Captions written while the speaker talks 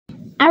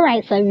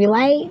Alright, so if you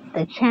like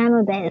the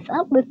channel that is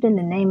uplifting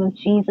the name of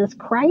Jesus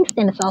Christ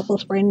and it's also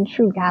spreading the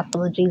true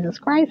gospel of Jesus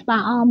Christ, by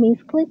all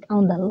means click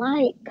on the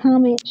like,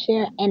 comment,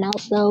 share, and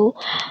also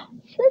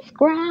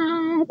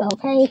subscribe.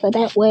 Okay, so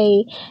that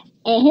way,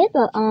 and hit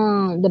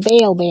the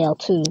bell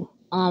too.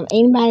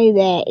 Anybody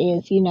that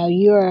is,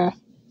 you're,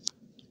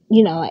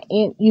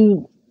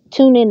 you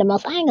tune in the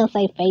most. I ain't gonna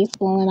say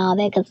faithful and all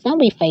that, because don't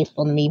be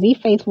faithful to me. Be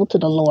faithful to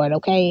the Lord,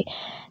 okay?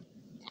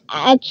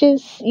 I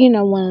just,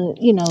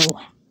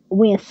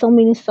 win so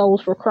many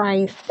souls for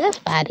Christ. That's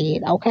about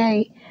it,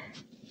 okay?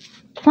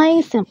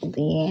 Plain simple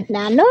then.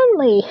 Now,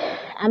 normally,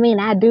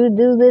 I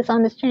do this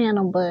on this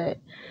channel, but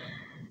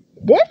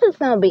this is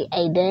going to be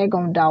a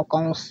daggone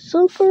doggone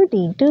super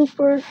de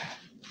duper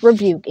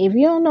rebuke. If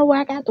you don't know where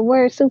I got the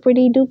word super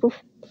de duper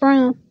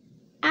from,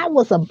 I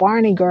was a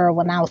Barney girl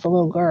when I was a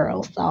little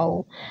girl,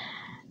 so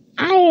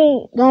I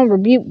ain't going to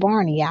rebuke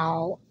Barney,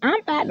 y'all.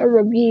 I'm about to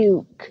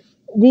rebuke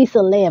these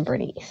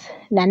celebrities.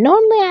 Now,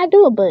 normally I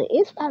do it, but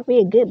it's about to be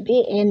a good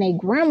bit in their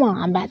grandma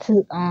I'm about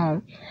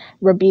to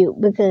rebuke,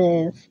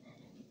 because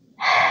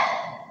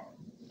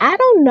I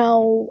don't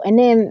know. And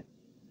then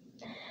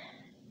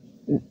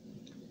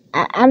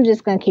I'm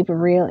just gonna keep it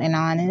real and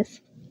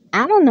honest.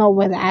 I don't know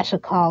whether I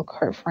should call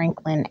Kirk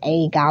Franklin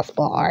a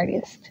gospel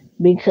artist,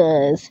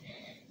 because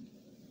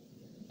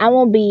I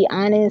won't be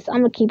honest.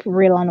 I'm gonna keep it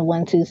real on the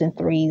 1, 2s, and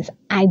 3s.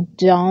 I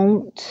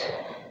don't.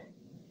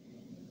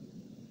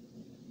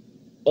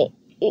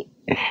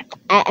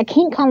 I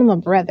can't call him a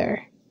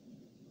brother.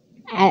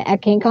 I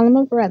can't call him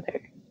a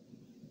brother.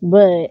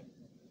 But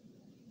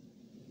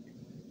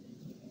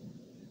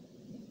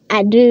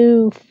I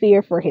do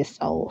fear for his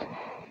soul.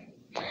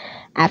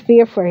 I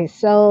fear for his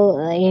soul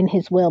and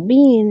his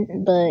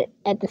well-being, but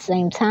at the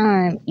same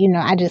time,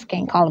 I just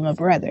can't call him a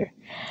brother.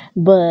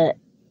 But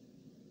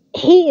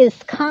he is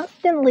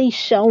constantly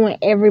showing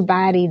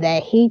everybody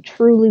that he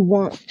truly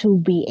wants to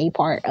be a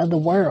part of the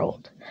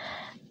world.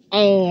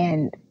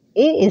 And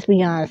it is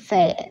beyond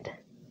sad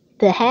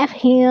to have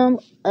him,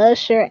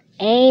 Usher,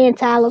 and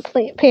Tyler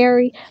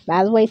Perry.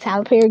 By the way,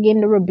 Tyler Perry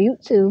getting the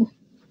rebuke too.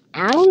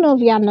 I don't know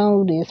if y'all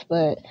know this,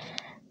 but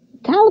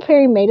Tyler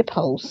Perry made a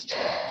post,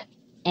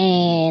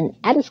 and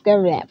I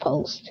discovered that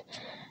post.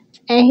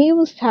 And he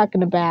was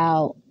talking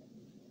about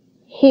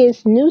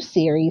his new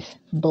series,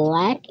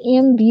 Black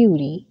in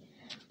Beauty.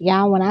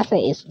 Y'all, when I say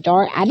it's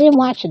dark, I didn't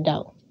watch it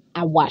though.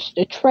 I watched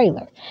the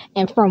trailer.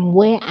 And from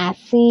where I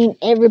seen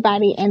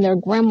everybody and their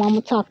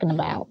grandmama talking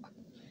about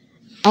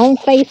on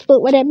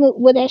Facebook,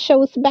 what that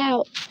show is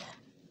about,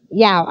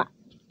 y'all,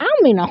 I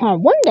don't mean no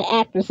harm. One of the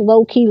actors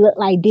low-key looked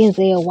like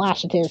Denzel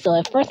Washington. So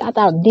at first I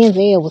thought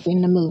Denzel was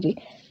in the movie.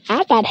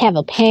 I thought to have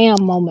a Pam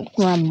moment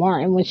from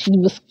Martin when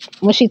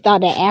she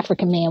thought that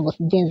African man was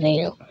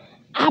Denzel.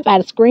 I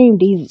about to scream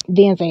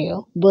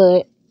Denzel,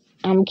 but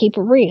I'm gonna keep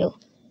it real.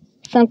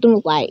 Something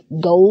was like,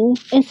 go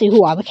and see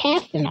who all the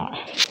casting are.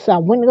 So I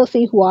went to go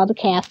see who all the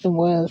casting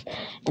was,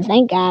 and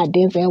thank God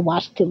Denzel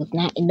Washington was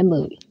not in the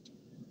movie.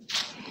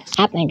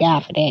 I thank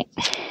God for that.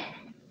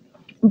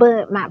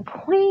 But my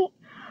point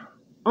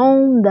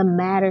on the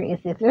matter is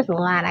this: there's a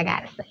lot I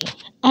gotta say.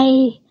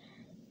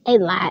 A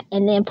lot.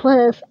 And then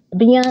plus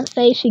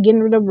Beyoncé, she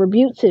getting rid of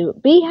rebuke too.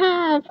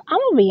 Beehive, I'm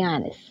gonna be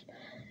honest.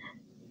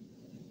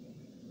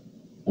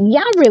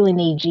 Y'all really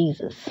need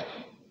Jesus,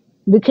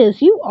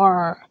 because you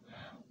are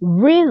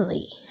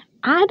really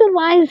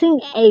idolizing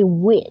a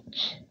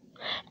witch.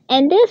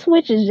 And this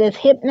witch is just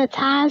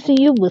hypnotizing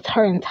you with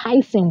her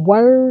enticing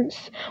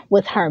words,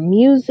 with her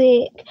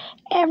music,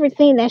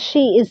 everything that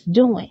she is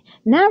doing.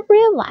 Not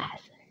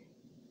realizing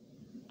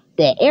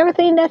that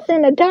everything that's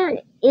in the dark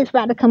is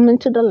about to come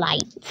into the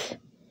light.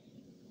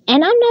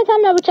 And I'm not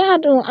talking about what y'all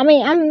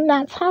doing. I'm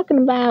not talking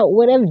about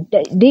whatever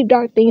deep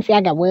dark things y'all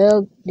got.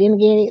 Well, didn't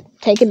get it,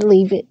 take it or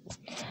leave it.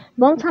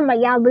 But I'm talking about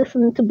y'all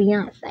listening to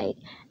Beyonce.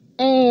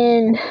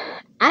 And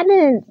I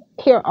didn't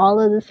hear all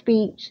of the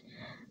speech,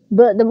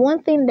 but the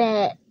one thing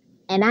that,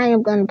 and I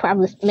am going to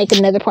probably make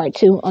another part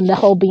 2 on the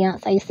whole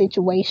Beyonce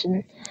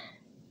situation,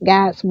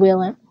 God's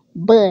willing.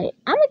 But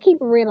I'm going to keep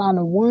it real on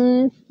the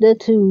 1s, the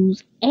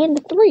 2s, and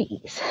the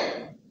 3s.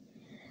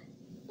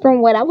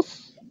 From what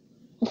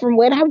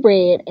I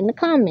read in the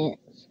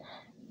comments,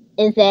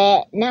 is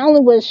that not only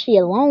was she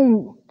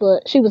alone,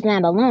 but she was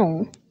not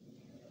alone.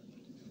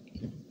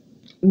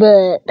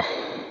 But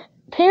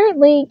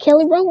apparently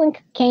Kelly Rowland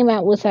came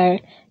out with her,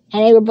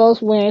 and they were both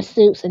wearing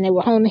suits, and they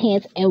were holding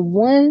hands. And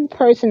one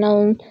person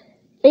on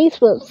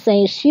Facebook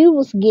saying she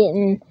was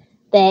getting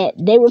that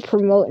they were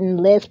promoting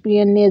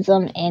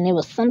lesbianism, and it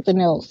was something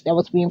else that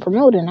was being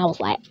promoted. And I was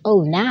like,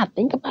 oh, now I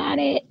think about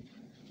it.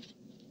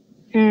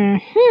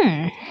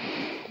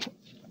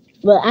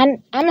 But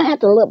I'm going to have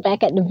to look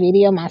back at the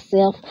video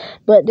myself.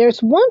 But there's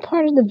one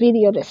part of the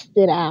video that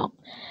stood out.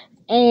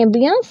 And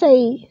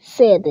Beyonce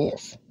said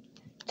this,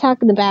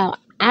 talking about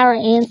our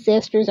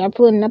ancestors are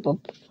putting up a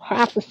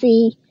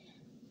prophecy.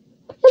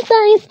 I'm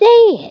sorry, it's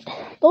dead.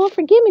 Lord,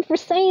 forgive me for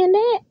saying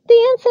that.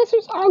 The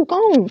ancestors are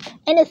gone.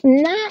 And it's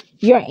not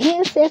your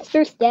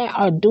ancestors that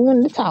are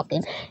doing the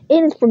talking.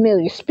 It is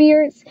familiar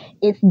spirits.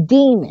 It's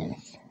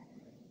demons.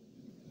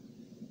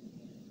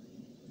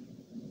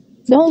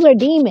 Those are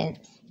demons.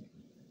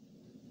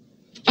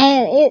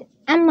 And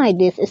I'm like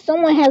this. If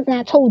someone has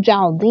not told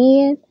y'all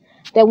then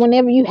that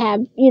whenever you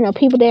have,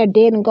 people that are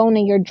dead and gone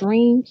in your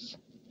dreams,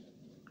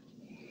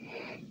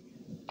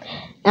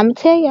 I'm going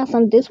to tell y'all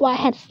something. This is why I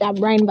had to stop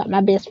writing about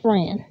my best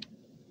friend.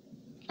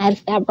 I had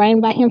to stop writing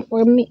about him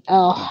for me.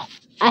 I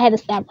had to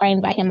stop writing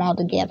about him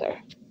altogether.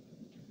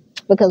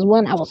 Because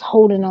one, I was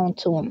holding on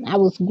to him. I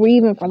was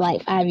grieving for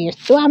like 5 years.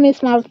 Do I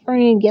miss my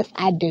friend? Yes,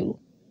 I do.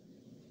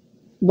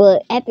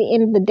 But at the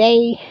end of the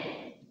day,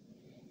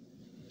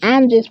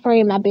 I'm just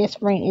praying my best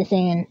friend is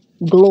in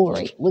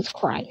glory with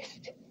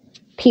Christ.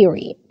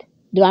 Period.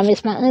 Do I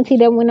miss my auntie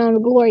that went on to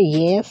glory?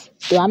 Yes.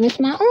 Do I miss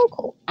my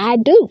uncle? I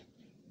do.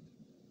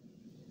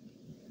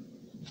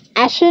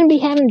 I shouldn't be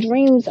having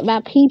dreams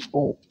about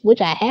people, which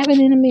I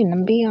haven't in a minute,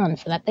 I'm going to be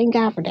honest, and I thank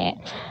God for that.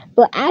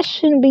 But I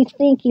shouldn't be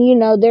thinking,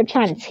 they're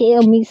trying to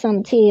tell me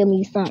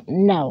something.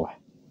 No.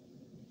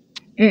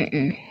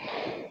 And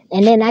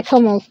then I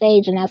come on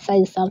stage and I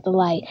say something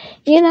like,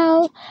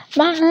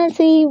 my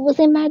auntie was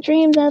in my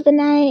dream the other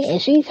night, and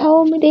she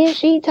told me this,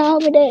 she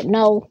told me that.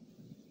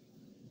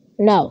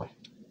 No.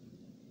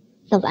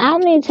 Because I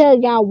don't need to tell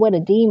y'all what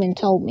a demon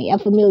told me, a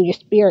familiar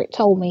spirit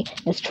told me,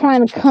 it's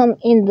trying to come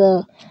in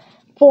the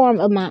form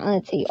of my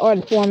auntie or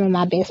the form of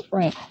my best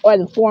friend or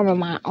the form of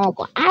my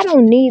uncle. I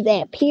don't need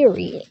that,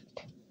 period.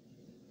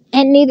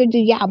 And neither do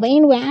y'all. But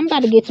anyway, I'm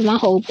about to get to my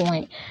whole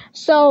point.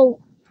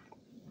 So,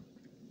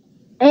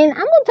 and I'm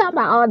going to talk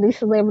about all these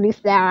celebrities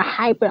that are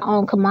hyping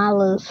on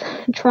Kamala's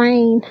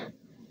train.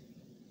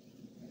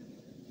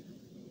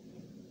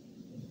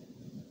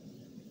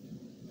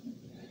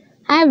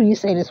 However you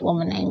say this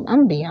woman's name,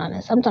 I'm going to be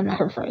honest. I'm talking about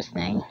her first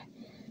name.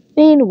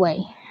 But anyway,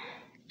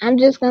 I'm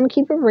just going to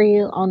keep it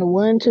real on the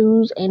 1,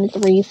 2s, and the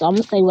 3s. So I'm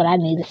going to say what I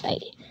need to say.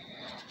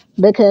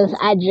 Because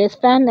I just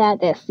found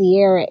out that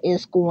Ciara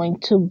is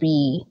going to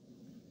be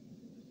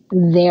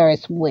there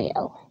as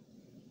well.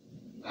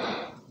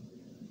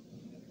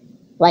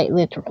 Like,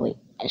 literally.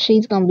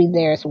 She's going to be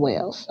there as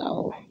well.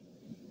 So,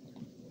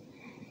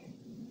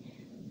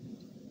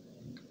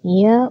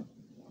 yep.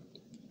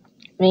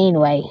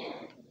 Anyway.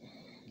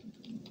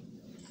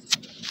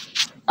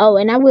 Oh,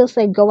 and I will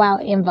say go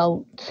out and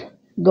vote.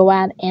 Go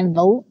out and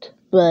vote.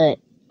 But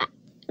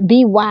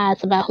be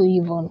wise about who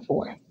you're voting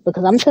for.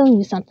 Because I'm telling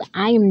you something.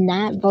 I am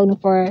not voting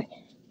for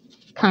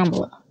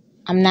Kamala.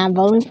 I'm not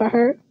voting for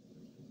her.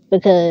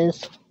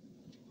 Because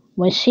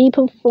when she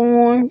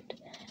performed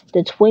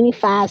the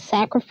 25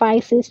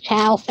 sacrifices,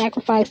 child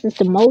sacrifices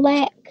to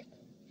Molech,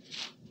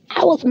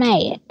 I was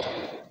mad.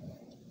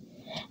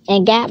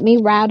 And got me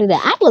routed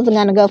up. I wasn't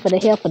going to go for the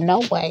hell for no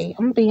way.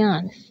 I'm going to be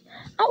honest.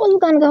 I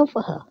wasn't going to go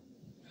for her.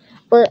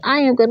 But I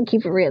am going to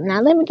keep it real.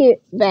 Now, let me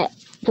get back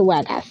to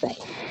what I say.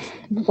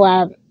 Before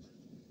I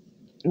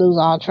lose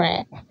all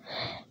track.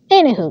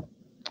 Anywho.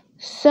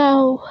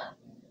 So,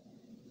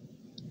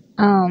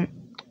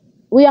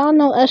 we all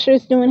know Usher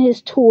is doing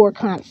his tour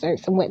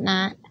concerts and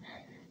whatnot.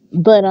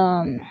 But,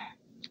 in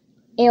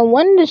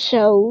one of the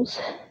shows,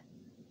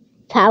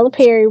 Tyler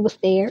Perry was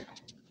there.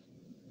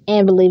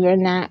 And believe it or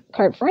not,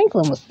 Kirk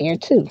Franklin was there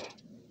too.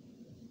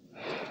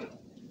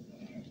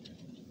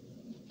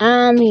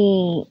 I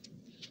mean,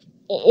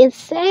 it's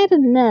sad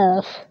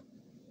enough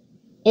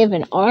if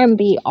an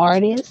R&B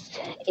artist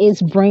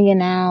is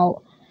bringing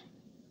out,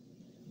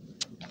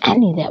 I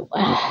need the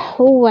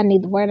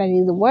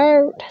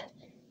word.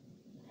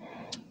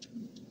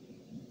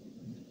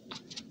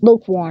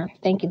 Lukewarm.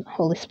 Thank you,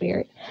 Holy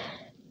Spirit.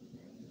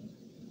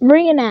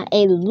 Bringing out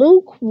a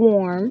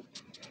lukewarm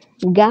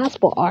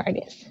gospel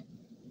artist.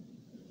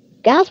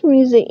 Gospel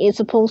music is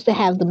supposed to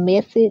have the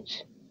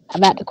message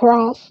about the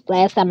cross.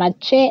 Last time I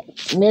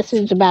checked,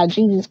 message about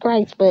Jesus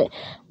Christ. But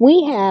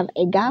we have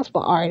a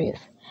gospel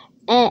artist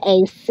and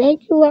a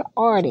secular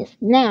artist.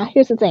 Now,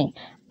 here's the thing.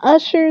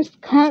 Usher's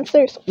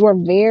concerts were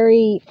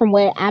from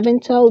what I've been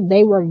told,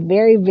 they were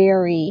very,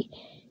 very,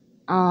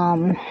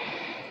 I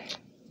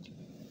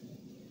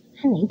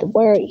need the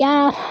word,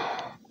 y'all.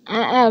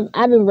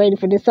 I've been ready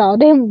for this all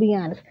day, I'm gonna be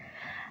honest.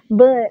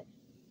 But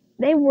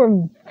they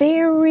were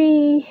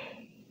very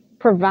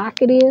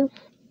provocative,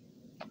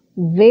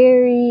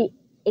 very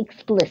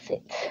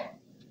explicit.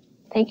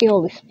 Thank you,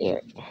 Holy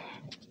Spirit.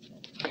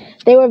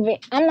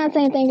 I'm not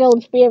saying thank you,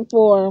 Holy Spirit,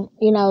 for,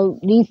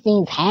 these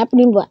things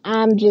happening, but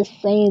I'm just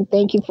saying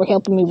thank you for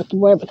helping me with the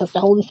word, because the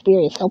Holy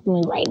Spirit is helping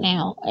me right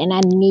now, and I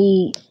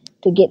need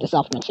to get this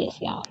off my chest,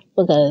 y'all,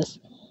 because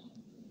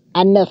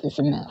enough is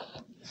enough.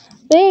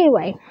 But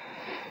anyway,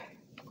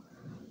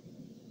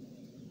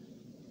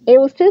 it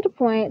was to the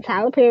point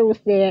Tyler Perry was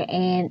there,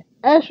 and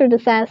Usher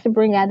decides to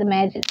bring out the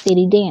Magic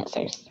City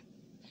Dancers,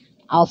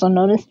 also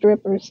known as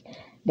strippers,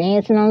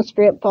 dancing on the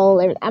strip pole.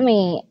 I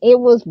mean, it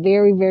was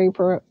very, very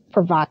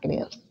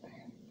provocative.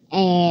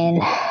 And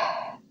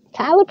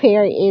Tyler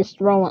Perry is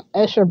throwing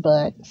Usher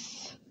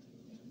butts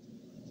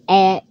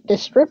at the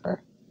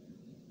stripper.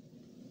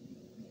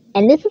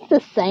 And this is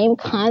the same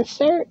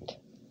concert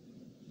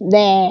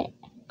that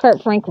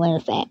Kirk Franklin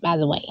is at, by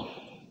the way.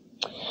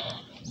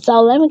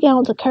 So let me get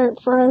on to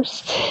Kirk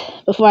first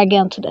before I get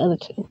on to the other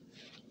two.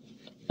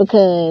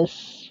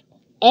 Because,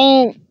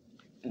 and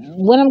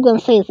what I'm going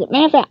to say is that,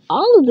 matter of fact,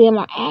 all of them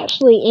are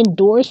actually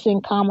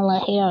endorsing Kamala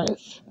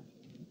Harris.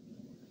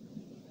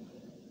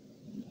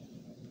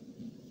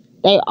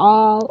 They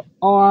all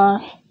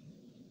are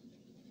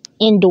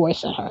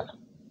endorsing her,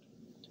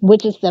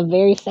 which is the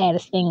very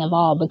saddest thing of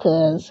all,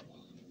 because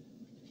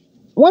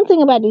one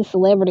thing about these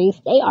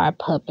celebrities, they are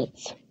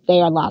puppets.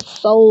 They are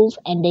lost souls,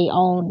 and they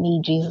all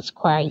need Jesus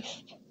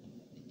Christ,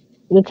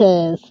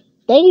 because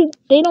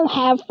they don't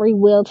have free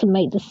will to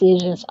make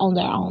decisions on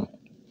their own.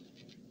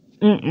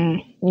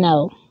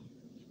 No.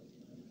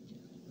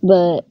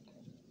 But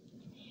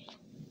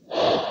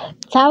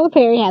Tyler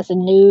Perry has a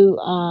new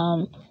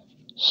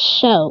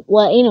show.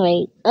 Well,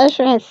 anyway,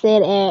 Usher has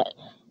said at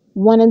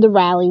one of the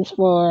rallies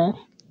for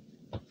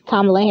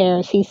Kamala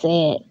Harris, he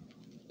said,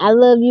 "I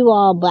love you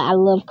all, but I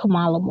love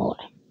Kamala more."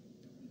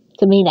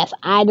 To me, that's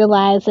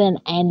idolizing,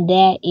 and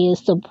that is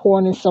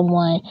supporting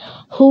someone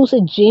whose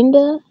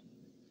agenda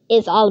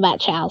is all about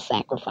child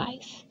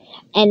sacrifice.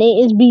 And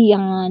it is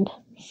beyond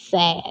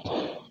sad.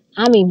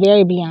 I mean,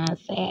 very beyond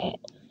sad.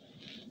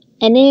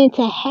 And then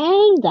to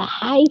have the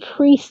high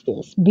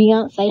priestess,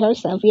 Beyoncé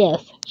herself,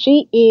 yes,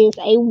 she is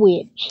a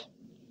witch.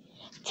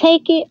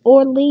 Take it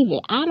or leave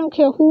it. I don't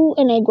care who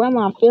and their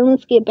grandma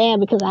feelings get bad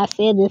because I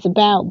said this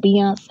about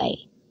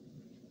Beyoncé.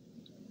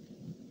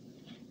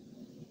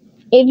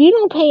 If you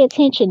don't pay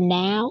attention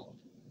now,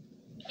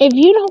 if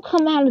you don't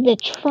come out of the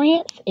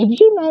trance, if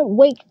you don't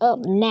wake up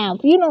now,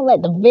 if you don't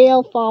let the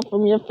veil fall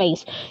from your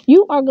face,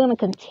 you are going to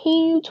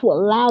continue to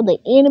allow the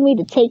enemy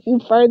to take you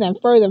further and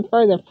further and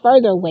further and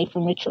further away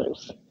from the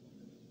truth.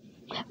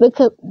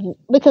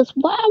 Because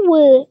why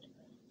would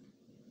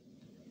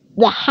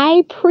the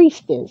high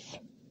priestess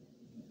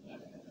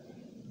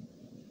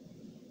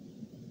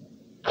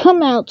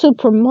come out to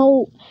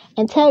promote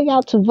and tell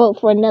y'all to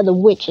vote for another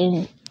witch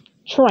in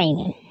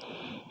training?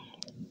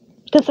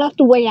 Because that's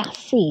the way I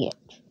see it.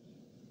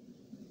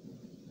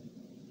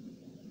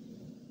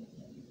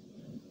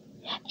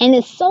 And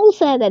it's so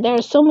sad that there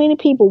are so many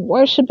people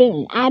worshiping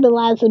and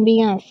idolizing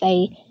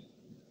Beyonce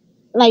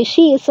like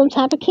she is some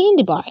type of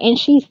candy bar, and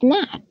she's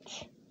not.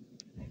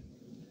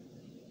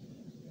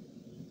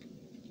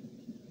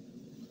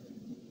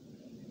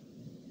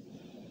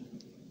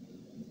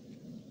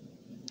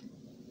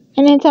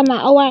 And then talking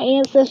about, oh, our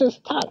ancestors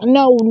talk.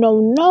 No.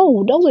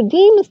 Those are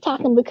demons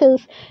talking,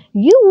 because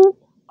you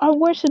are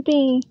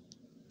worshiping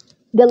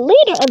the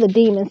leader of the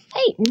demons,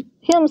 Satan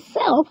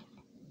himself,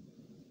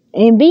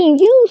 and being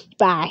used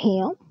by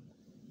him.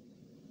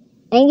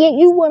 And yet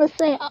you want to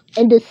say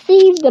and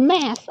deceive the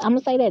mass. I'm going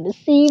to say that,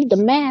 deceive the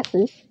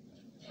masses.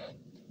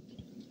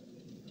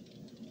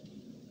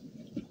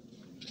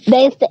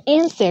 That's the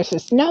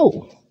ancestors.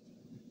 No.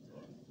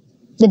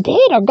 The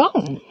dead are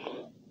gone.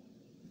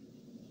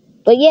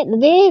 But yet the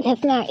dead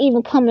has not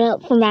even come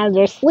up from out of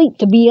their sleep,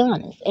 to be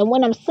honest. And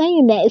when I'm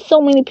saying that, is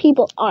so many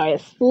people are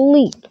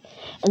asleep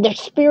and they're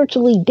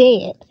spiritually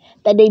dead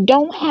that they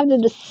don't have the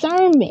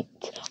discernment,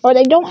 or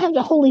they don't have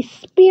the Holy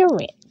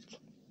Spirit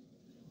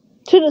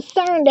to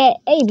discern that,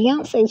 hey,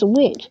 Beyonce's a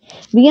witch.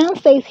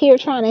 Beyonce's here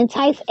trying to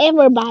entice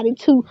everybody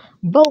to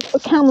vote for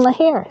Kamala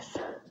Harris,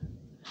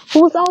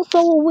 who is also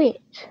a witch.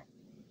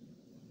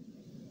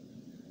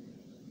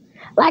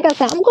 Like I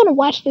said, I'm going to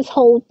watch this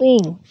whole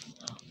thing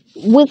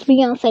with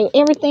Beyonce,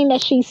 everything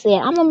that she said.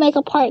 I'm going to make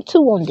a part 2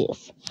 on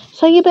this.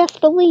 So you best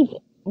believe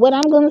it. What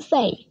I'm going to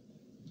say,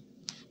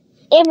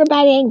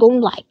 everybody ain't going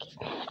to like it.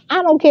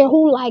 I don't care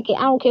who like it.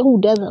 I don't care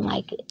who doesn't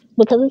like it.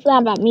 Because it's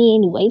not about me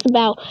anyway. It's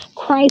about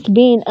Christ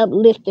being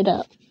uplifted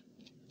up.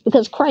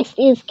 Because Christ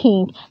is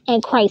King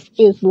and Christ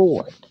is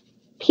Lord.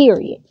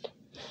 Period.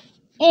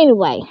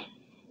 Anyway.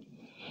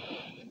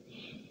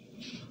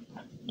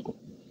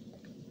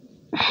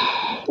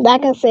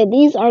 Like I said,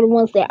 these are the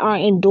ones that are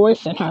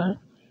endorsing her.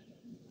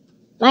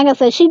 Like I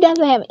said, she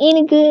doesn't have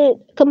any good,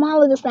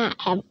 Kamala does not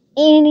have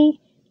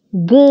any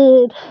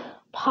good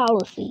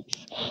policies.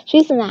 She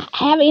does not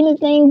have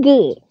anything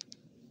good.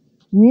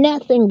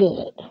 Nothing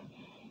good.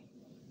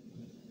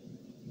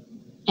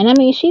 And I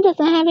mean, she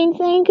doesn't have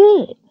anything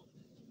good.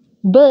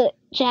 But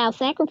child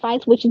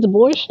sacrifice, which is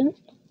abortion.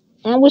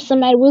 And I wish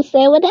somebody would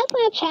say, well, that's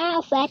not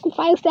child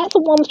sacrifice. That's a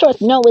woman's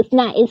choice. No, it's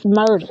not. It's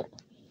murder.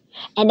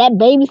 And that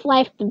baby's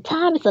life, at the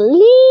time, it's a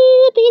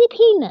little bitty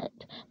peanut.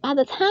 By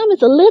the time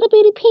it's a little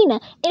bitty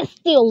peanut, it's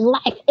still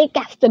life. It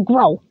got to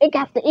grow. It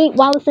got to eat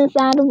while it's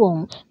inside the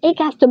womb. It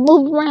got to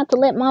move around to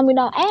let mommy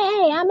know,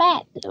 hey, I'm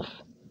active.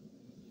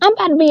 I'm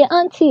about to be an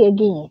auntie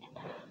again.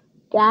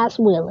 God's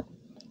willing.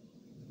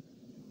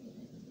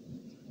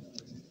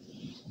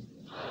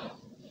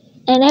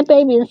 And that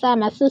baby inside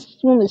my sister's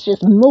womb is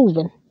just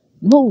moving.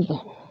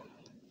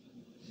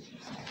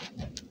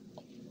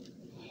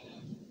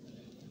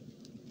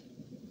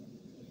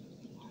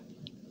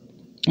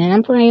 And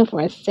I'm praying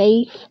for a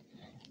safe,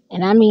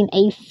 and I mean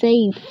a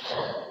safe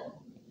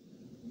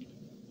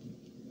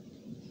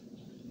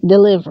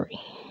delivery.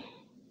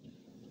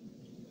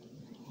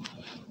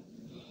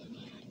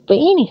 But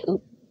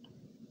anywho,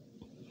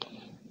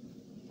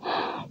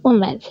 what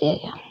am I to tell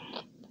you?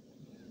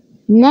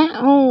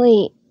 Not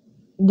only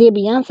Then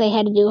Beyonce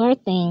had to do her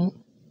thing.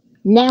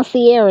 Now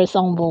Ciara's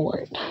on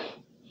board.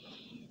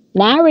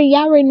 Now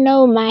y'all already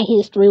know my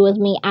history with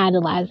me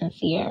idolizing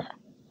Ciara.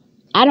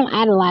 I don't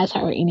idolize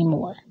her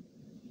anymore.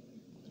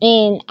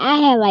 And I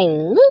had like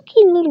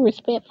little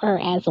respect for her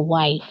as a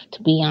wife,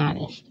 to be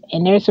honest.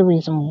 And there's a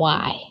reason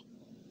why.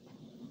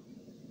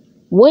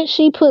 What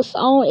she puts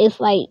on is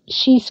like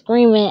she's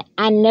screaming,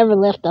 I never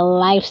left the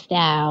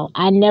lifestyle.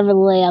 I never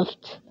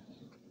left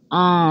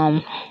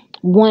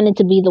wanting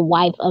to be the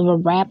wife of a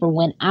rapper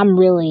when I'm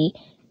really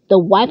the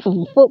wife of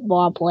a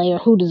football player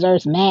who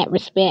deserves mad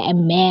respect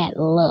and mad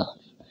love.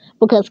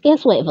 Because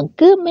guess what? If a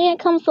good man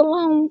comes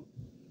along,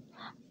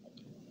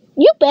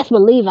 you best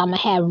believe I'm going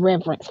to have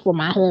reverence for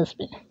my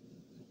husband.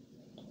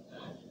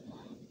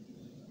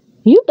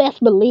 You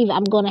best believe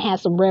I'm going to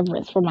have some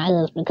reverence for my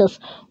husband. Because,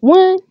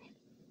 one,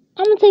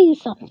 I'm going to tell you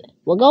something.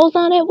 What goes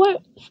on at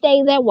work,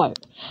 stays at work.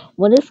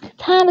 When it's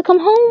time to come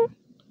home,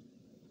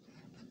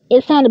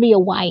 it's time to be a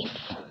wife.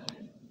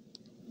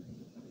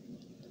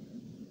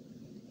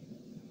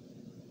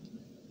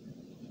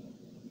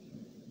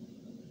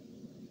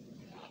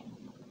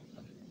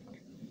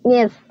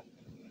 Yes,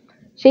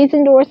 she's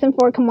endorsing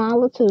for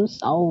Kamala too,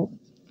 so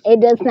it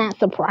does not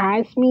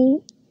surprise me.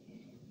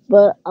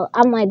 But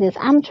I'm like this.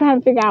 I'm trying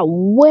to figure out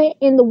what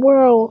in the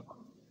world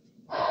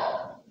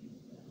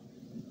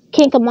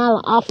can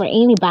Kamala offer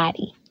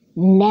anybody?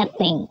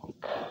 Nothing.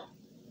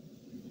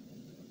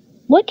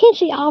 What can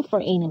she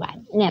offer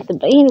anybody? Nothing.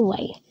 But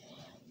anyway,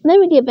 let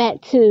me get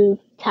back to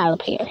Tyler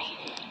Perry.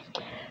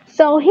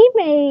 So he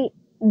made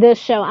this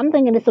show. I'm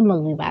thinking it's a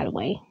movie, by the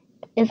way.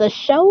 It's a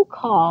show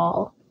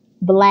called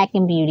Black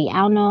and Beauty. I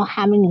don't know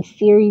how many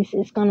series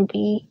it's going to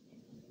be.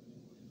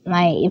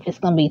 Like, if it's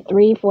going to be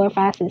 3, 4,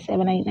 5, 6,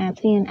 7, 8, 9,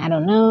 10. I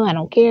don't know. I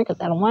don't care because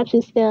I don't watch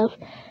this stuff.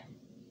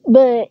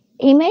 But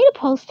he made a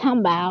post talking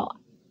about,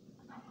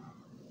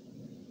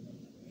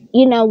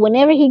 you know,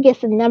 whenever he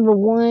gets a number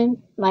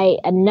one, like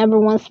a number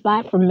one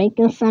spot for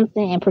making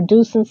something and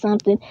producing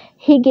something,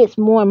 he gets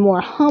more and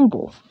more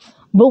humble.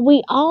 But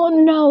we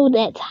all know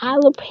that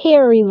Tyler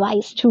Perry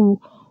likes to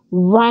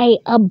write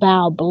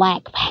about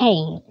black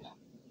pain.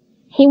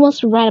 He wants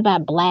to write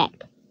about black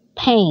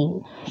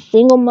pain.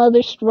 Single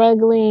mother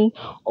struggling,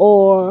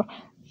 or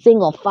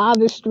single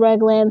father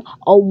struggling,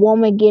 a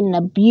woman getting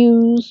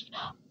abused,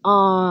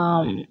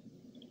 all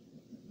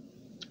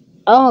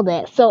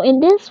that. So in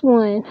this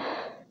one,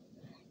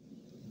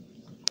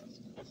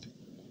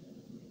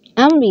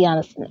 I'm gonna be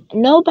honest,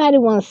 nobody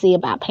wants to see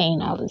about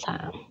pain all the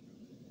time.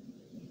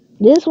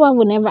 This one,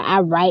 whenever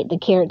I write the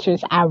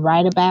characters I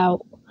write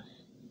about,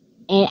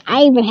 and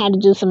I even had to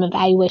do some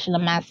evaluation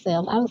of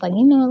myself. I was like,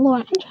 you know,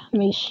 Lord, I'm trying to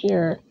make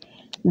sure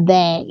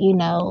that, you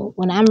know,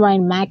 when I'm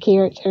writing my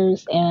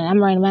characters and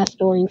I'm writing my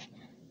stories,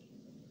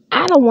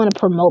 I don't want to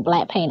promote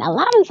black pain. A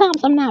lot of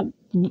times I'm not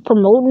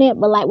promoting it,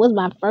 but like with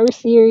my first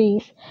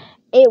series,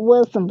 it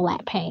was some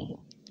black pain.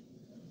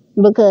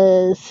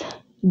 Because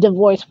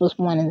divorce was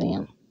one of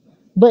them.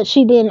 But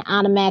she didn't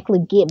automatically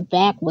get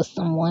back with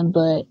someone,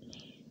 but,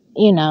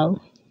 you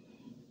know,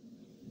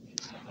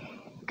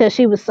 because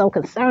she was so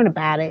concerned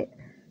about it.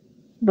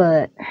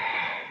 But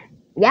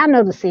y'all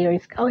know the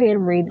series. Go ahead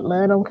and read it.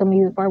 Love Don't Come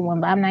Easy Part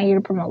 1, but I'm not here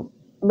to promote.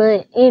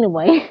 But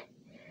anyway,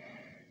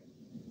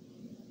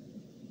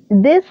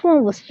 this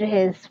one was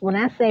just, when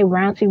I say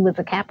raunchy with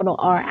a capital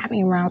R, I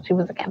mean raunchy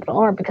with a capital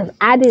R, because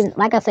I didn't,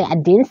 like I said, I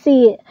didn't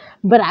see it,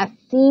 but I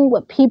seen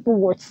what people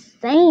were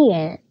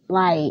saying.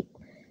 Like,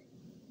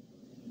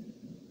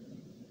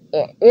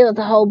 it was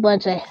a whole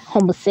bunch of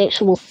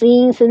homosexual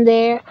scenes in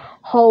there,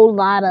 whole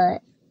lot of,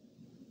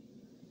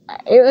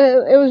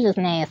 it was just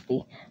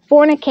nasty.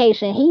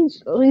 Fornication,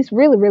 he's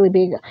really, really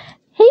big.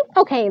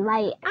 Okay,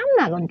 like, I'm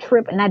not gonna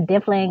trip, and I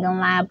definitely ain't gonna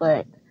lie,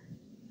 but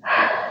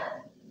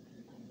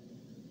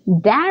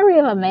Diary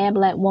of a Mad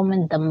Black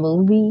Woman, the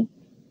movie,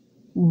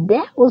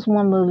 that was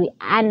one movie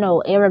I know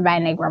everybody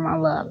and their grandma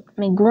loved.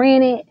 I mean,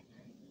 granted,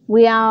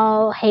 we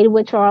all hated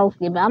what Charles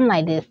did, but I'm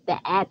like this, the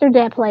actor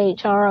that played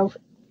Charles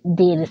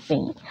did a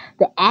scene.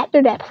 The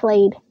actress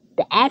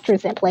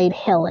that played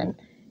Helen,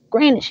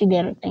 granted, she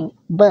did her thing,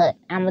 but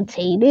I'm gonna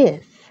tell you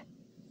this.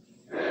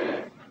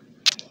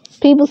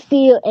 People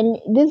still, and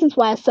this is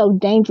why it's so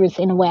dangerous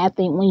in a way, I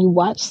think, when you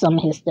watch some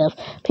of his stuff,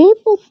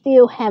 people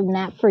still have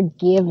not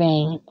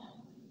forgiven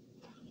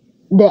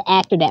the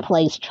actor that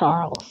plays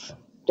Charles.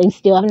 They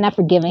still have not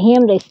forgiven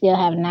him. They still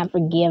have not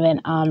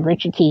forgiven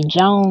Richard T.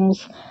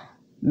 Jones,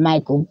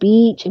 Michael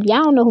Beach. If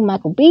y'all don't know who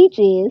Michael Beach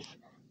is,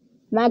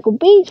 Michael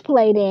Beach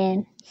played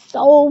in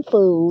Soul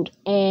Food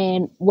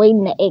and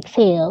Waiting to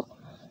Exhale,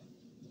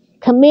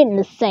 committing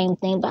the same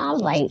thing. But I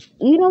was like,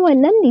 you know what?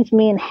 None of these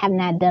men have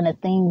not done a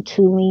thing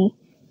to me.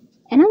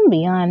 And I'm going to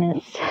be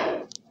honest,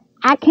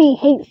 I can't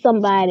hate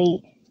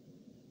somebody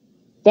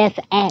that's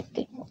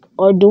acting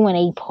or doing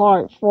a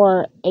part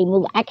for a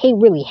movie. I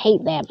can't really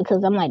hate that,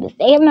 because I'm like this.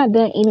 They have not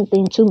done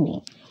anything to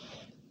me.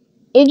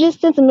 It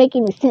just doesn't make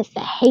any sense to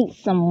hate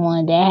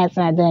someone that has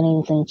not done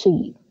anything to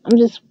you. I'm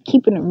just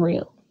keeping it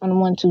real on the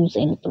 1, 2s,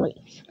 and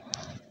 3s.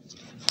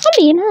 I'm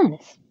being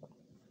honest.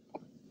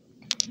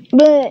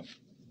 But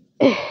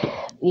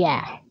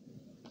yeah.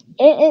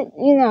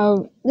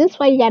 This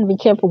way you got to be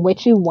careful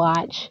what you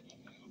watch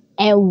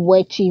and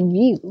what you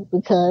view,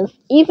 because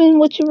even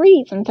what you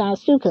read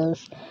sometimes too,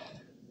 because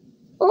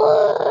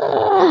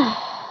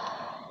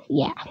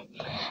yeah,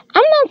 I'm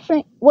not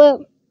saying,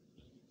 well,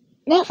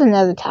 that's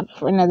another topic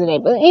for another day,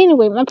 but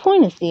anyway, my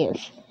point is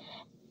this.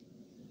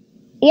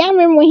 Yeah, I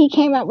remember when he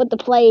came out with the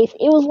plays,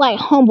 it was like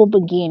humble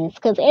beginnings,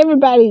 because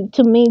everybody,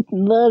 to me,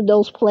 loved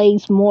those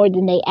plays more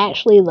than they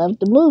actually loved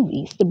the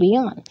movies, to be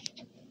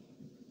honest.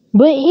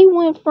 But he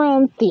went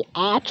from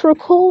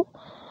theatrical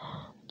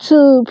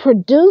to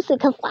produce it,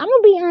 because I'm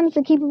going to be honest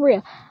and keep it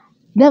real.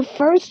 The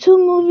first two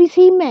movies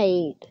he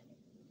made,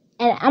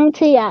 and I'm going to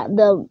tell you,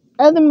 the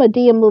other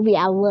Madea movie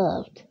I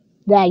loved,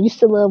 that I used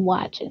to love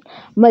watching,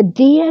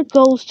 Madea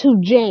Goes to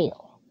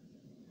Jail.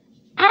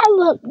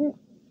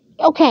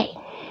 Okay.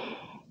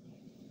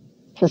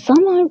 For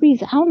some odd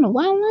reason, I don't know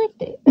why I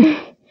liked it.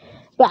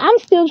 But I'm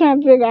still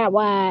trying to figure out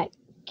why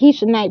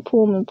Keisha Knight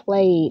Pullman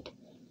played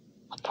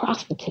a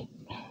prostitute.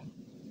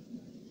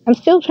 I'm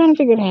still trying to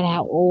figure that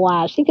out.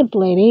 Why she could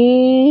play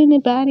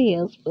anybody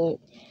else, but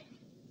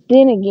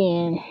then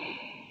again,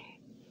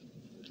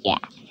 yeah.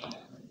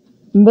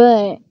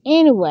 But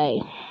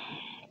anyway,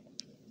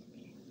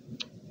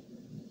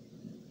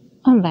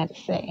 I'm about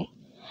to say,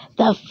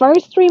 the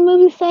first three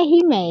movies that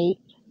he made,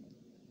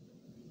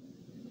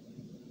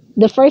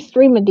 the first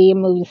three Madea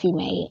movies he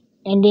made,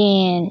 and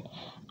then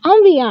I'm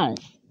gonna be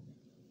honest,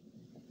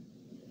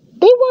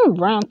 they weren't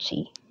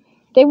raunchy.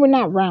 They were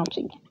not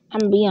raunchy. I'm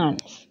gonna be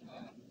honest.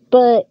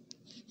 But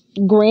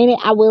granted,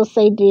 I will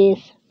say this.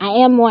 I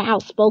am more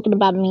outspoken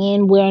about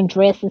men wearing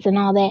dresses and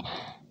all that.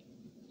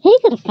 He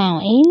could have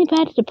found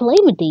anybody to play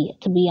Madea,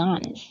 to be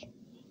honest.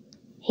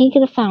 He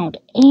could have found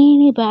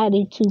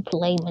anybody to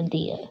play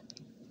Madea.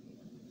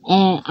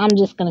 And I'm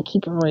just going to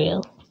keep it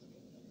real.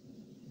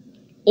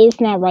 It's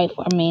not right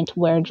for a man to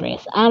wear a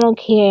dress. I don't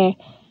care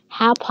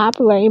how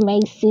popular it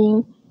may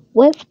seem.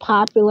 What's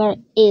popular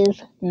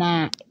is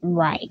not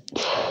right.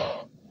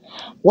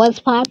 What's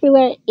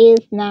popular is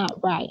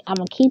not right. I'm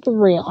going to keep it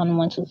real on the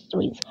 1, 2,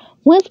 3s.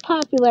 What's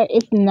popular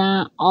is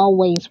not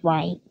always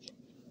right.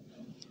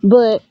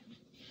 But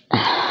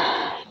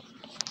I'm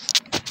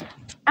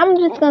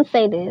just going to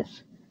say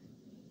this.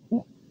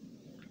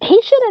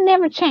 He should have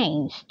never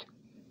changed.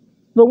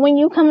 But when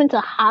you come into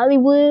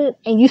Hollywood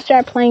and you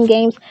start playing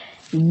games,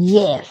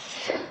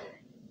 yes,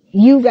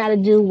 you got to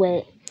do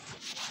what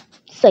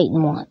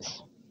Satan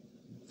wants.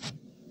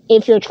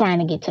 If you're trying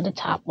to get to the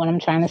top, what I'm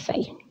trying to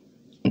say.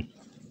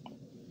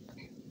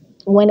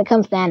 When it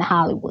comes down to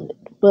Hollywood.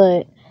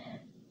 But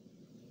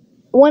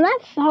when I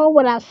saw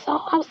what I saw,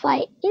 I was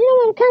like,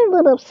 I'm kind of a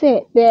little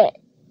upset that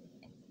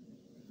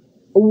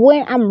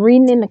when I'm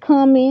reading in the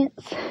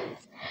comments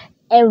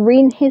and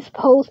reading his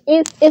posts,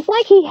 it's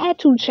like he had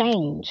to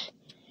change.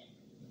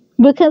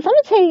 Because I'm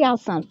going to tell y'all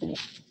something.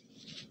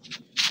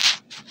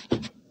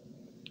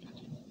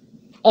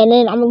 And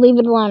then I'm going to leave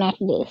it alone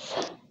after this.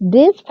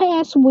 This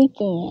past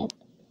weekend,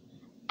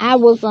 I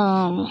was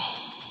in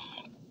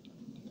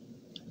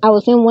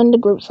one of the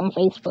groups on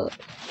Facebook.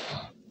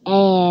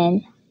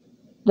 And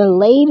the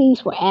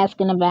ladies were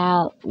asking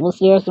about, was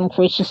there some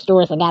Christian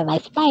stores that got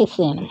like spice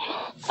in them?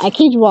 I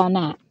kid you all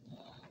not.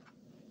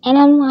 And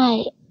I'm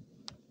like,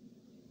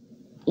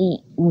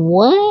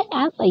 what?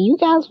 I was like, you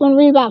guys want to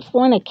read about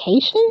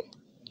fornication?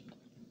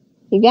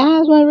 You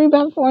guys want to read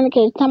about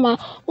fornication? Talking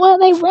about, well,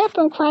 they rap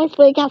in Christ,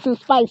 but it got some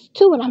spice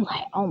too. And I'm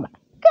like, oh my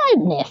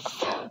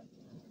goodness.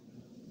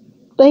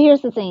 But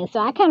here's the thing. So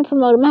I kind of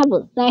promoted my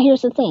book. Now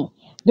here's the thing.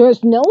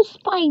 There's no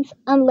spice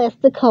unless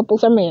the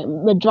couples are married.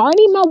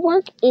 Majority of my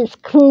work is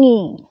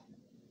clean.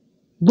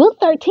 Book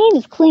 13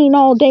 is clean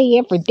all day,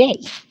 every day.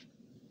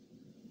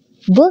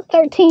 Book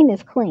 13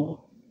 is clean.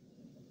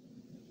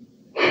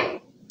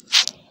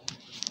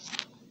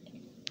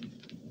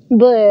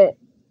 But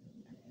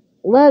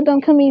Love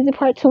Don't Come Easy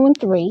Part 2 and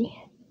 3.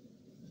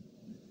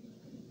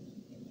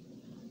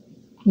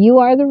 You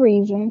Are the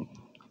Reason.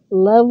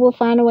 Love Will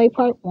Find a Way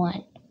Part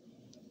 1.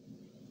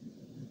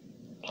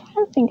 I'm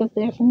trying to think if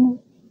there's another.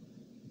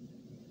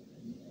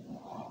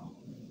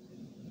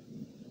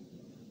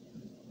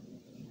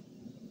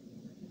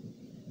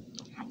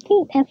 I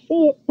think that's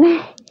it.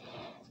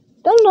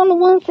 Those are the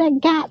ones that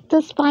got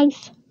the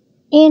spice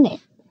in it.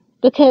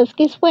 Because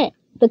guess what?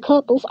 The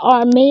couples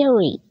are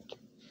married.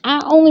 I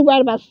only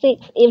write about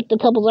sex if the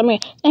couples are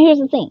married. Now here's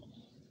the thing.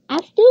 I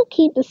still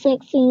keep the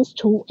sex scenes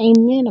to a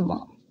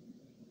minimum.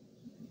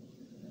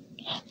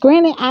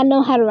 Granted, I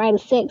know how to write a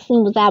sex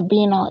scene without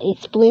being all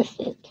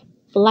explicit.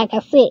 But like I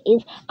said, I'm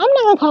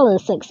not going to call it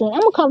a sex scene.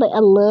 I'm going to call it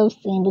a love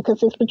scene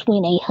because it's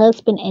between a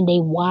husband and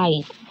a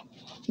wife.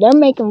 They're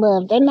making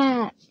love. They're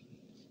not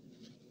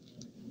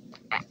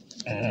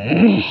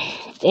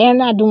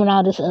doing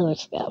all this other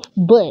stuff.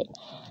 But,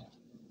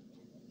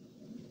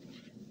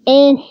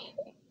 and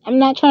I'm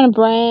not trying to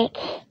brag,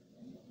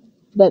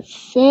 but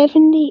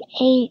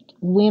 78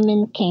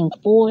 women came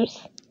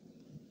forth,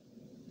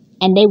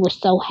 and they were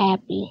so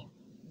happy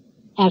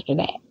after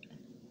that.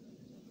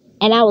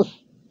 And I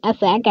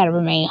said, I gotta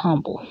remain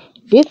humble.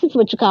 This is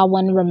what you call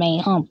one to remain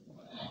humble.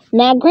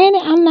 Now,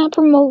 granted, I'm not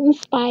promoting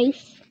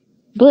spice,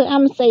 but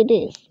I'm going to say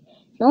this.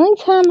 The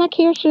only time my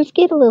characters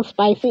get a little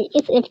spicy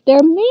is if they're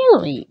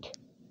married.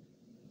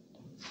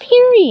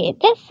 Period.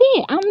 That's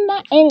it. I'm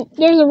not, and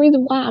there's a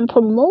reason why I'm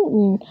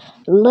promoting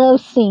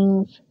love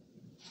scenes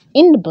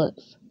in the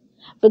books.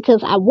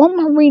 Because I want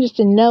my readers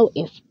to know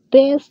it's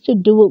best to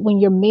do it when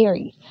you're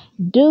married.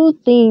 Do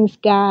things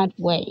God's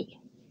way.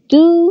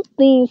 Do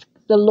things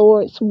the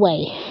Lord's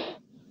way.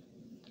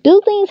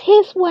 Do things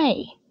His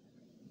way.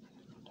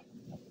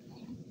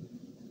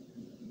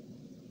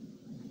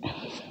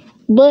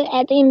 But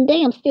at the end of the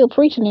day, I'm still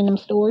preaching in them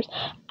stories.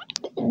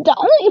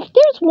 If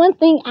there's one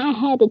thing I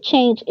had to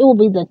change, it will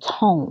be the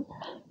tone.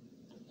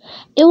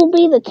 It will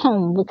be the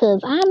tone,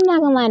 because I'm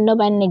not gonna lie to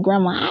nobody and their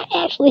grandma.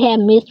 I actually have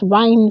missed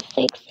writing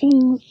sex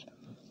scenes,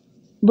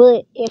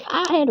 but if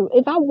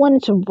I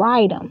wanted to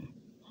write them,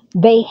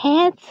 they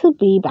had to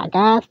be by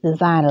God's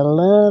design of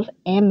love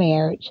and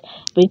marriage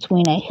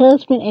between a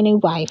husband and a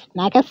wife.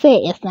 Like I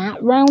said, it's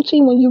not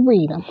raunchy when you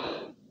read them.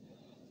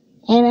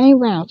 It ain't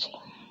raunchy.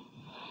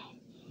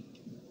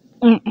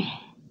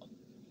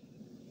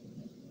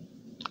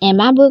 And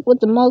my book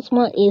with the most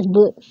one is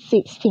book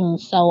 16.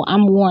 So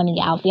I'm warning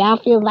y'all. If y'all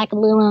feel like a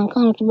little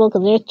uncomfortable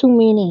because there's too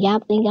many,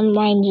 y'all think I'm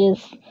writing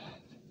just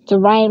to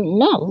write.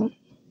 No.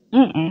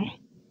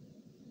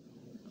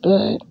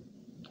 But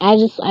I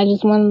just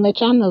want to let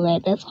y'all know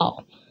that. That's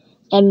all.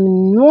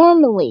 And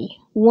normally,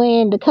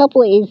 when the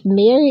couple is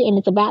married and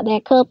it's about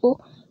that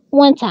couple,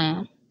 one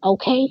time,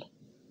 okay?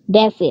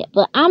 That's it.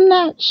 But I'm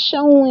not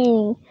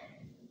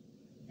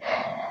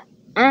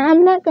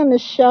going to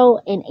show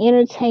an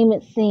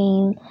entertainment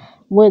scene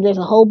where there's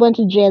a whole bunch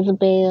of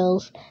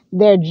Jezebels.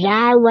 They're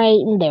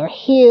gyrating their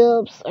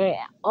hips or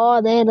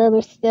all that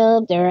other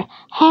stuff. They're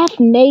half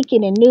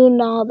naked and nude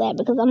and all that,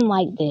 because I'm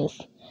like this.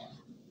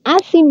 I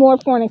see more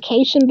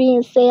fornication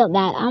being said.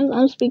 Now,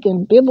 I'm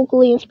speaking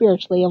biblically and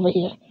spiritually over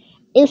here.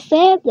 It's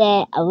sad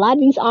that a lot of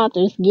these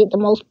authors get the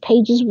most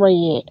pages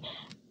read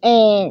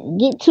and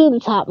get to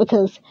the top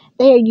because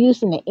they are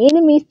using the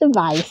enemy's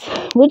device,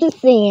 which is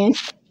sin,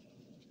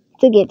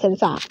 to get to the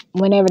top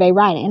whenever they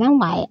write it. And I'm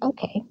like,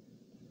 okay,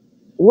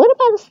 what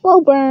about a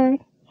slow burn?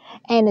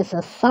 And it's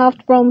a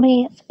soft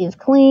romance. It's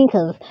clean,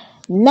 because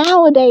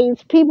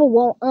nowadays people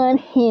want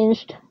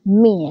unhinged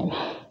men.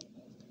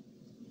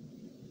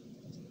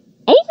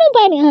 Ain't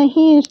nobody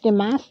unhinged in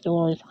my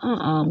stories.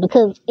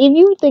 Because if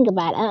you think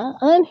about it,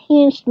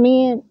 unhinged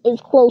man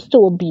is close to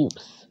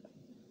abuse.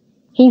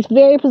 He's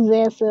very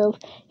possessive.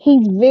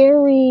 He's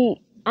very,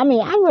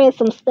 I read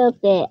some stuff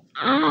that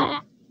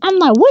I'm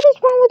like, what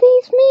is wrong with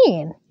these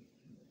men?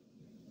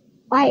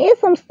 Like,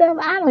 it's some stuff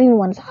I don't even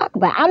want to talk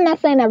about. I'm not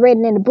saying I read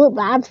it in the book,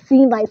 but I've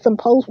seen like some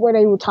posts where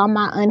they were talking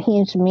about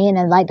unhinged men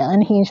and like the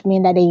unhinged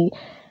men that they,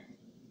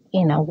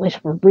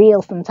 wish were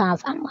real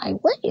sometimes. I'm like,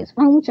 what is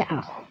wrong with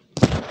y'all?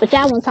 But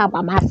y'all want to talk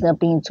about myself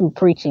being too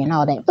preachy and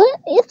all that. But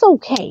it's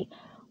okay.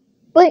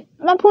 But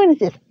my point is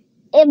this.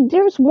 If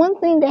there's one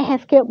thing that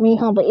has kept me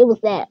humble, it was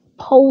that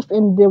post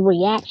and the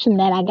reaction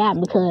that I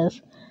got.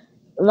 Because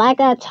like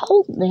I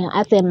told them,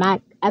 I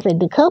said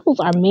the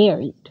couples are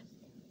married.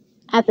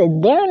 I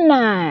said they're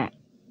not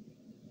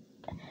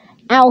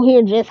out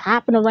here just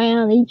hopping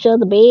around each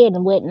other's bed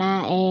and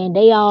whatnot, and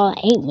they all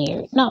ain't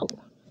married. No.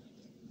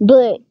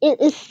 But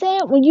it's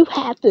sad when you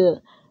have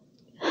to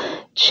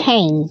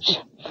change.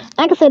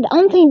 Like I said, the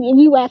only thing,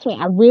 if you ask me,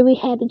 I really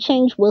had to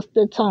change was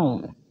the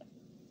tone.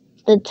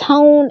 The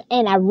tone,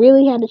 and I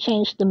really had to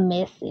change the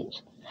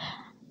message.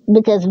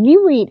 Because if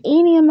you read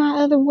any of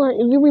my other work,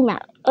 if you read my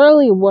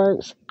earlier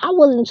works, I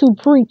wasn't too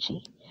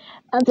preachy.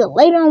 Until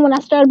later on when I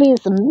started being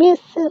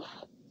submissive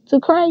to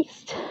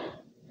Christ.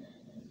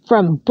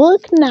 From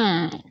book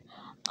 9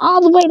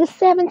 all the way to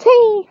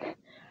 17,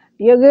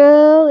 your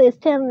girl is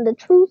telling the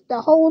truth, the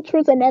whole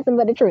truth, and nothing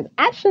but the truth.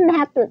 I shouldn't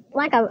have to,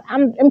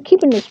 I'm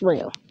keeping this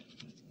real.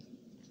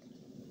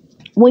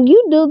 When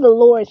you do the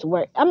Lord's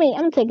work,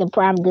 I'm taking a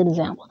prime good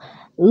example.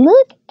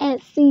 Look at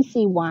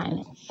CeCe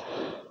Winans.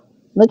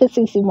 Look at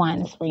CeCe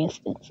Winans, for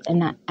instance.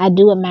 And I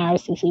do admire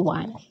CeCe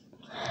Winans.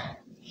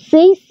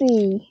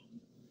 CeCe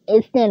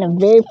is standing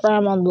very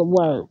firm on the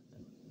word.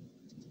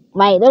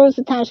 Like, there was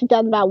a time she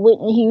talked about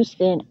Whitney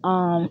Houston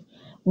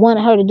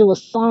wanted her to do a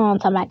song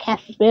talking about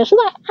Cassie Spell. She's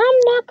like, I'm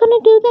not going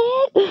to do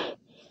that.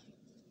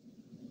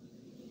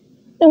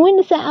 And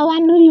Whitney said, I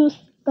knew you was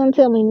going to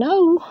tell me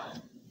no.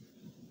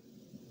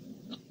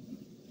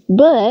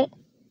 But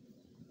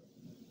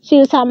she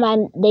was talking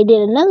about, they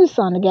did another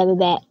song together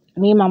that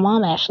me and my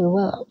mom actually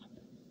loved.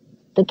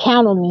 The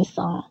Count on Me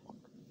song.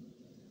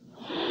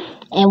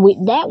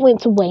 And that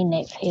went to way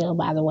next hell,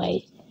 by the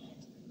way.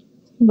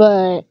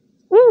 But,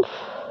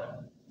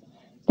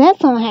 that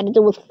song had to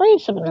do with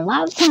friendship. And a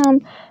lot of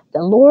times,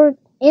 the Lord,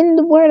 in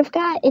the Word of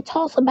God, it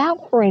talks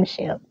about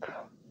friendship.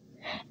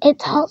 It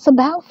talks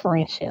about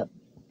friendship.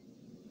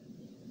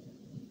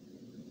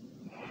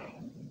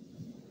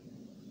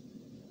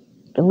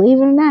 Believe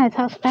it or not, it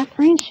talks about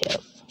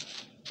friendship.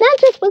 Not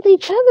just with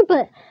each other,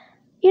 but,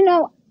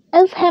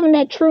 us having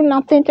that true and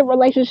authentic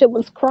relationship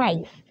with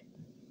Christ.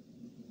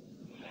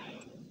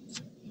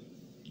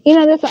 You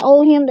know, there's an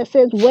old hymn that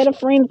says, what a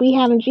friend we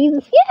have in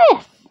Jesus.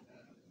 Yes.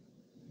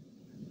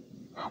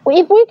 Well,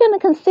 if we're going to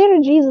consider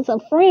Jesus a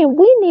friend,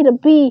 we need to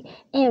be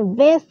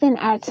investing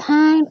our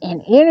time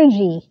and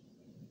energy,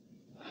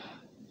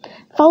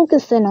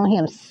 focusing on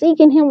him,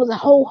 seeking him with a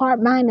whole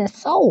heart, mind, and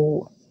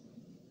soul.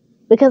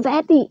 Because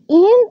at the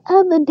end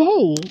of the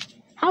day,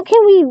 how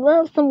can we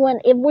love someone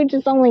if we're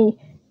just only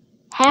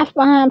half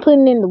behind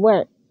putting in the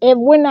work? If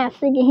we're not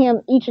seeking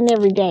him each and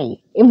every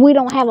day? If we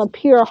don't have a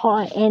pure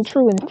heart and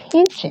true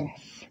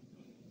intentions?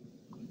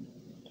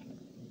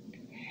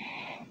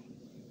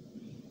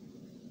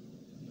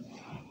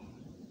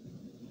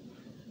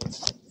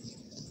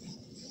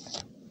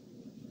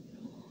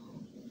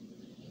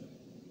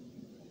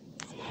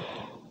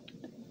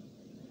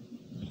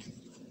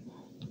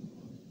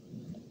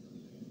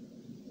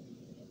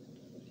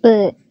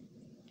 But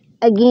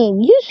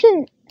again, you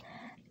shouldn't.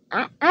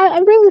 I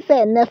really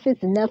said enough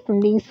is enough from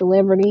these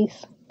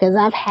celebrities, because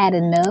I've had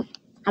enough.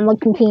 I'm going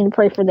to continue to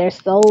pray for their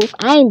souls.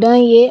 I ain't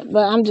done yet, but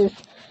I'm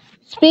just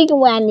speaking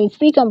what I need to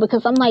speak on,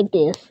 because I'm like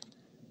this.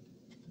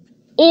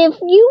 If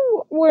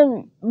you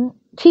were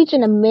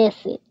teaching a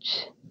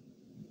message,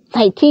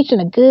 like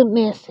teaching a good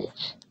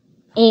message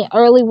in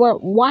early work,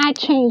 why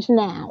change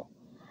now?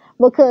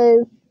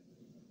 Because,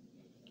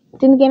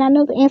 then again, I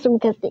know the answer,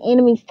 because the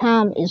enemy's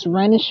time is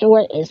running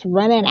short, it's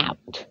running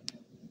out.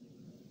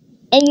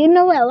 And you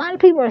know what? A lot of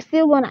people are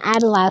still going to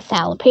idolize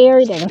Tyler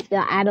Perry. They're going to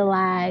still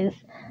idolize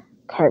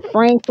Kirk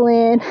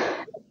Franklin.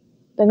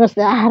 They're going to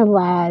still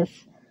idolize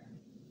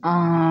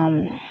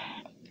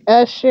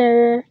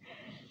Usher,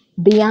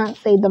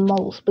 Beyoncé the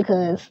most.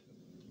 Because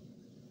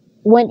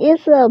when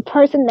it's a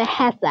person that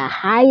has the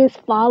highest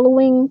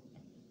following,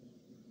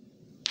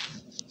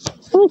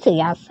 let me tell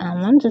y'all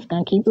something. I'm just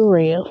going to keep it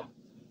real.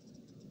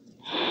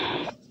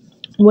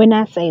 When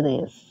I say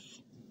this,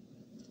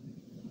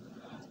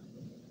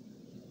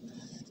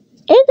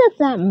 it does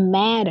not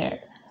matter.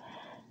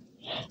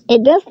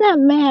 It does not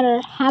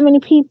matter how many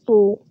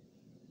people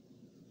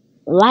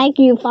like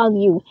you, follow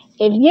you.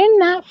 If you're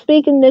not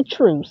speaking the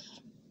truth,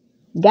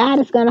 God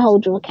is going to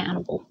hold you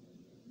accountable.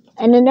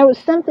 And then there was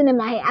something in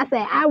my head. I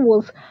said, I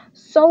was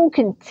so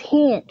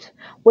content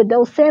with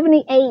those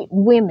 78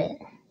 women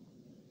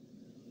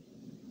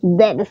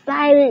that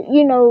decided,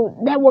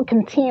 that were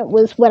content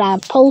with what I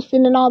posted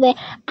and all that.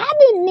 I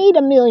didn't need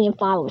 1 million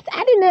followers.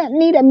 I did not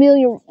need 1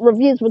 million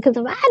reviews, because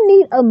if I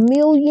need 1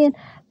 million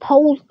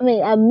posts,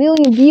 1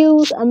 million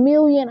views, 1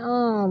 million,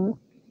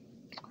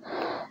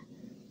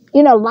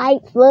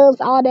 likes, loves,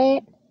 all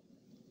that,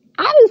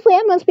 obviously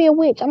I must be a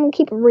witch. I'm going to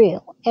keep it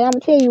real. And I'm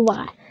going to tell you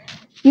why.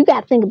 You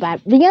got to think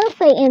about it.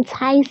 Beyonce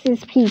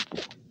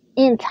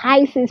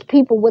entices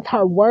people with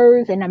her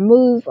words and her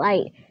moves,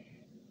 like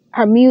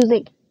her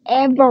music,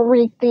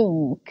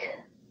 everything.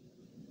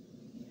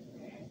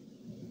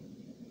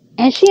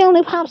 And she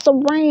only pops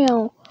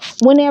around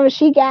whenever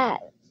she got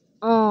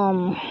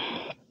a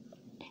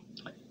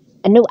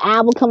new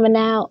album coming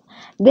out.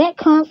 That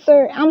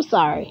concert, I'm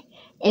sorry,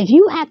 if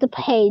you have to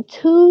pay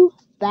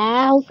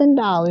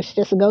 $2,000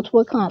 just to go to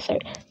a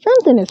concert,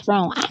 something is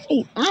wrong. I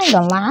ain't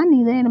gonna lie, I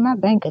need that in my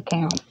bank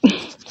account.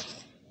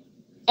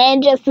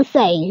 And just to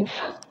save,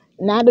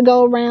 not to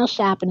go around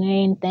shopping or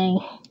anything.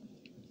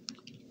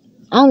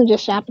 I only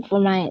just shopping for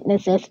my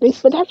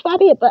necessities, but that's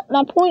about it. But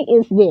my point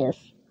is this.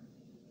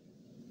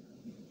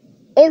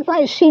 It's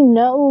like she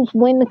knows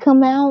when to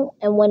come out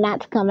and when not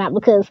to come out,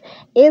 because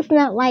it's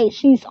not like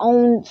she's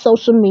on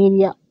social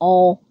media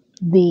all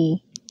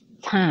the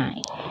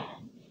time.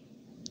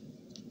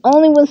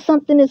 Only when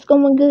something is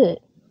going good.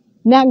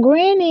 Now,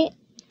 granted,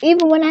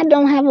 even when I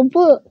don't have a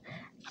book,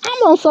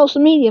 I'm on social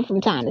media from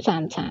time to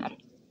time.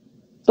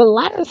 But a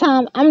lot of the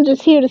time, I'm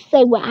just here to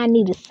say what I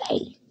need to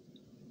say.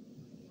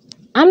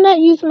 I'm not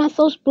using my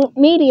social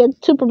media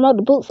to promote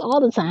the books all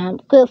the time,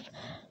 because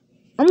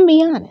I'm going to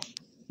be honest.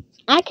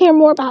 I care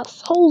more about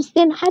souls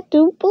than I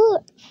do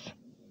books.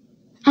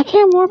 I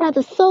care more about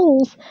the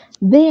souls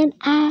than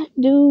I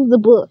do the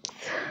books.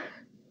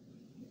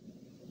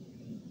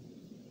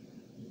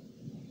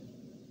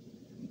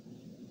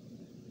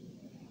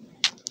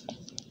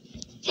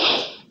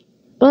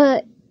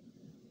 But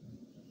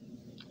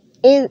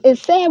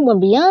it's sad when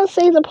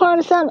Beyonce's a part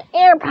of something,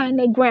 everybody and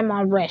their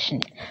grandma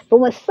rushing it. But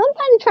when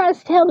somebody tries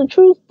to tell the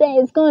truth that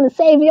is going to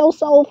save your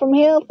soul from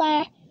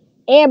hellfire,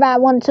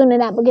 everybody want to tune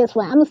it out. But guess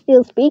what? I'm going to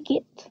still speak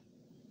it.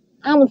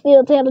 I'm going to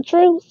still tell the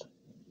truth.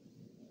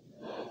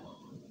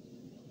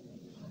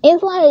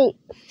 It's like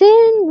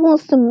sin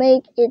wants to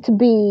make it to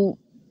be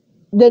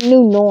the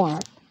new norm.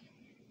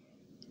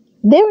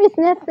 There is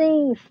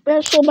nothing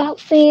special about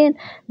sin.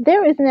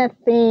 There is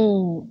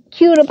nothing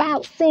cute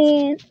about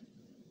sin.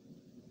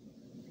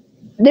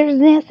 There's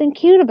nothing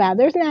cute about it.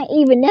 There's not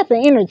even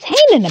nothing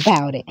entertaining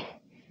about it.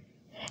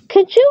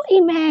 Could you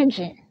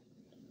imagine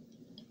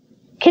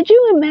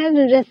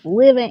just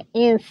living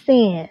in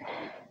sin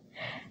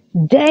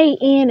day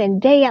in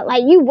and day out?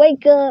 Like, you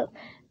wake up,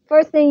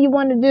 first thing you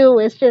want to do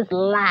is just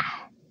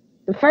lie.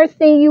 The first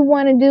thing you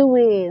want to do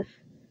is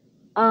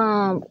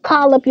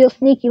call up your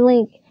sneaky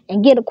link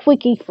and get a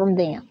quickie from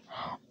them.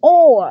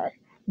 Or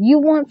you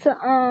want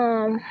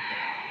to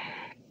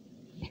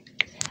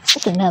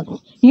what's another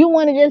one? You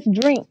want to just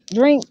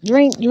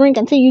drink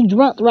until you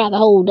drunk throughout the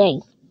whole day.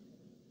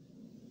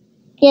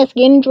 Yes,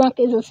 getting drunk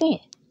is a sin.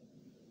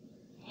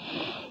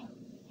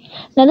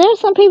 Now there are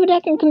some people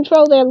that can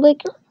control their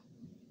liquor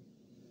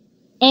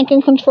and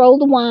can control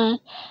the wine.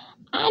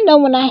 I know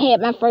when I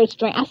had my first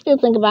drink, I still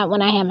think about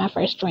when I had my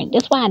first drink.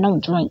 That's why I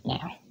don't drink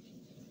now.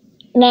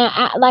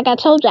 Now, like I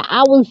told you,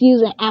 I was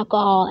using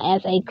alcohol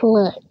as a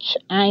clutch.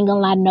 I ain't gonna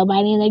lie to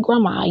nobody and their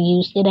grandma. I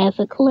used it as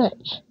a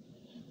clutch.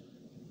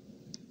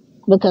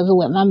 Because of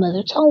what my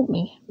mother told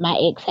me. My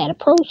ex had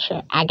approached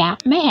her. I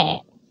got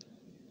mad.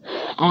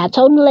 And I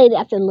told the lady,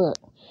 I said, look,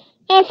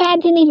 matter of fact, I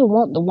didn't even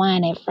want the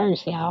wine at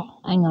first,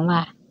 y'all. I ain't gonna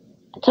lie.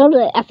 I told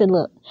her, I said,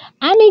 look,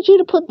 I need you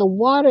to put the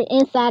water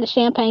inside the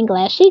champagne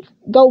glass. She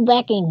go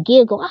back and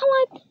giggle. I'm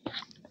like,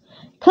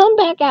 come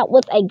back out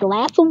with a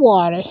glass of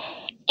water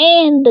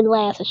and the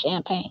glass of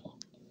champagne.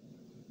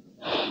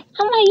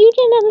 I'm like, you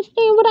didn't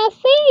understand what I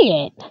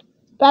said.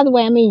 By the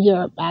way, I'm in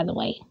Europe, by the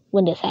way,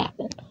 when this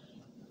happened.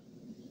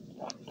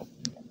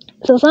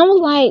 So someone's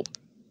like,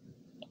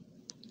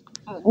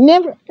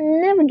 never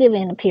give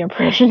in to peer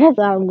pressure. That's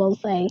all I'm going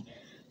to say.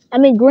 I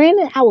mean,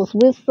 granted, I was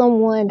with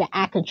someone that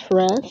I could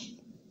trust,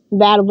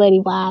 battle buddy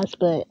wise,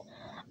 but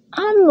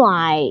I'm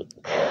like,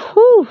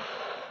 whew.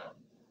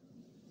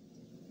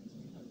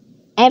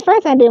 At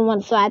first I didn't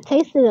want to, so I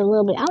tasted it a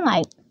little bit. I'm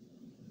like,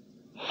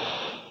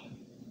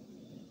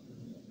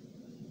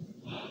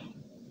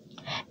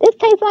 this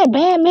tastes like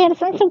bad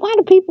medicine. So why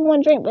do people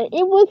want to drink? But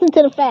it wasn't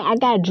to the fact I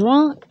got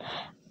drunk.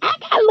 I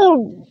got a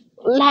little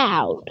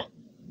loud.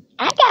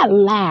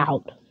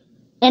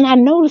 And I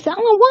noticed, I'm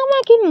like, why am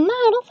I getting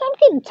loud? I'm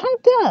getting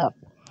turned up.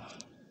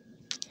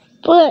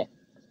 But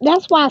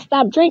that's why I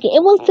stopped drinking.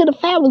 It wasn't to the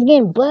fact I was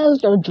getting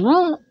buzzed or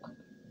drunk.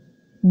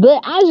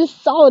 But I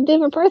just saw a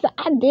different person.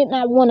 I don't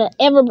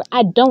ever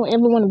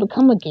want to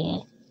become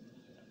again.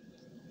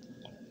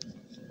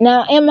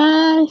 Now, am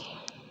I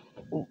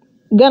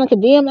gonna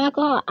condemn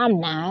alcohol? I'm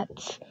not.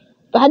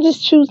 But I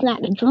just choose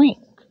not to drink.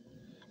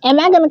 Am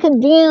I gonna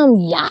condemn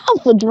y'all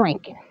for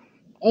drinking?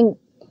 And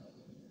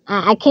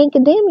I can't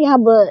condemn y'all,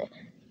 but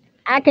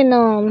I can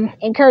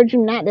encourage you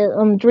not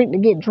to drink to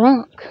get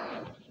drunk.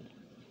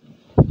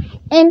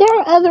 And there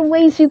are other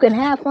ways you can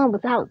have fun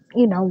without,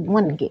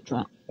 wanting to get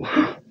drunk.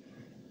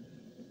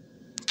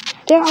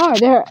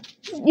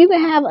 You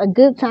can have a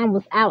good time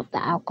without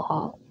the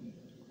alcohol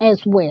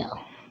as well.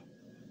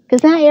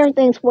 Because not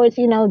everything's worth,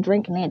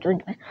 drinking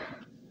that.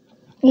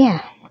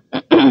 Yeah.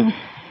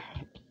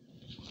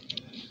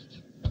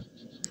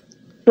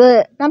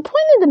 But my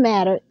point of the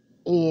matter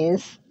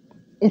is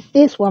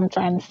this what I'm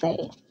trying to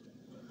say.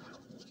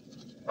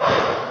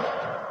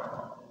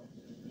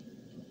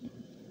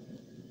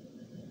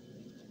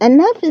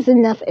 Enough is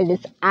enough. It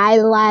is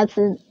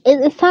idolizing.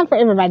 It's time for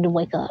everybody to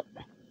wake up.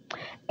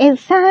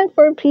 It's time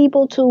for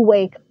people to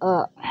wake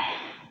up.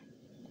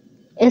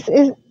 It's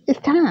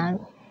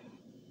time.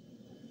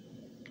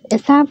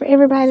 It's time for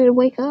everybody to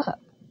wake up.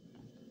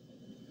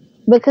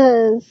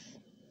 Because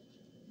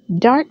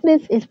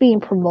darkness is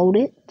being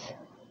promoted.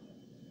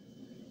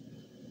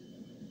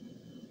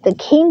 The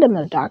kingdom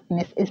of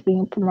darkness is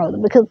being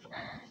promoted. Because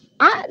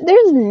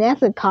there's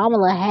nothing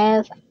Kamala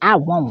has I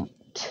won't.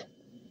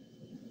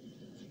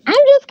 I'm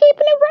just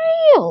keeping it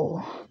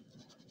real.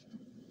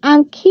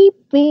 I'm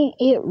keeping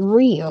it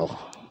real.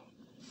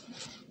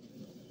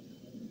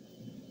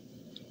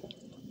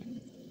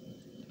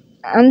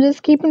 I'm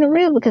just keeping it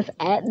real because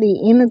at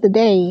the end of the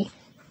day,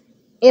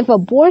 if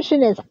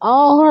abortion is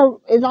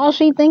all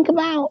she think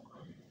about,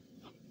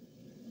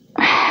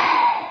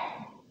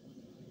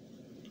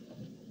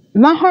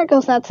 my heart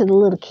goes out to the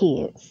little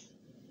kids.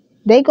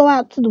 They go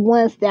out to the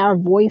ones that are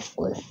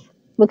voiceless.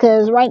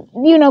 Because,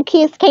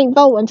 kids can't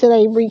vote until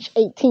they reach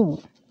 18.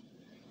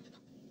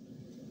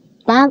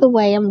 By the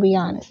way, I'm going to be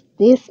honest.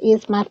 This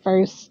is my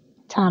first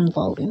time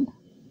voting.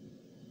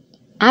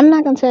 I'm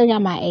not going to tell y'all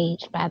my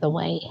age, by the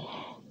way.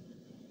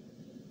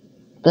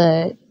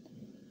 But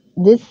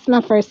this is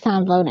my first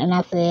time voting. And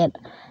I said,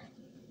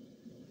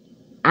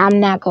 I'm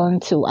not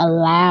going to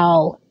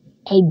allow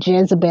a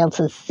Jezebel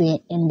to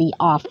sit in the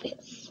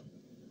office.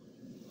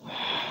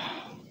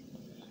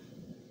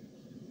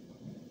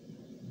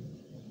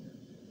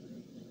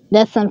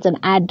 That's something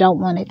I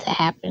don't want it to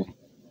happen.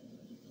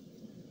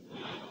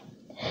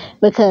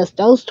 Because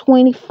those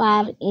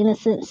 25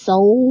 innocent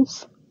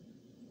souls,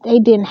 they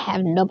didn't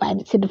have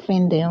nobody to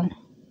defend them.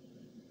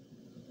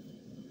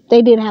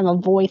 They didn't have a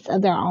voice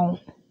of their own.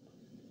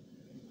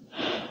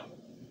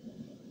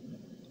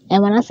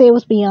 And when I say it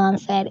was beyond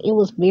sad, it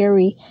was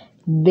very,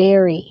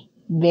 very,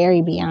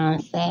 very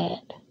beyond sad.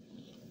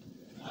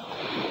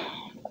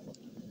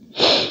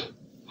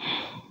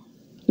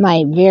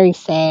 Like, very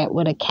sad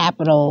with a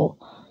capital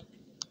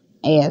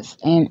S.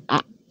 And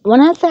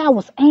when I say I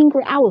was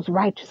angry, I was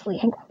righteously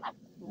angry. Like,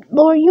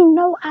 Lord,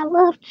 I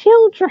love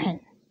children.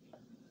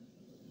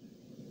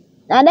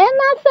 Now, that's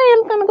not saying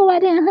I'm going to go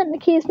out there and hunt the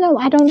kids. No,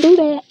 I don't do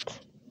that.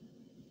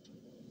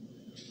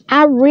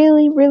 I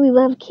really, really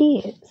love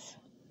kids.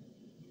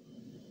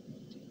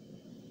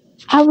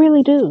 I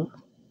really do.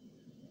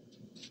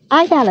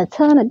 I got a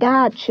ton of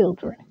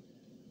godchildren.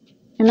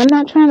 And I'm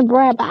not trying to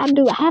brag, but I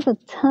do. I have a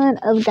ton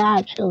of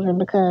godchildren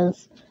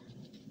because,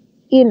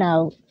 you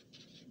know,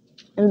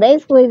 and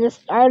basically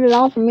just started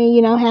off with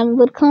me, having a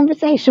little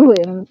conversation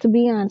with them, to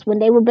be honest, when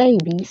they were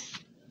babies.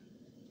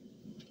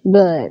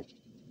 But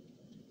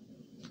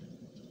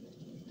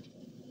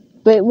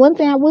one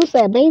thing I will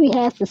say, a baby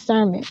has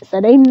discernment, so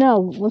they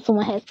know when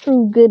someone has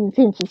true good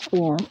intentions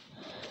for them.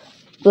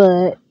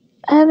 But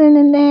other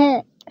than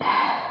that,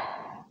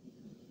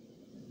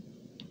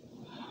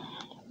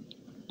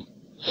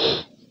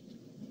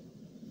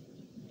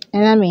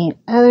 and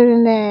other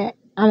than that,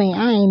 I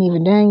ain't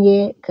even done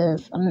yet,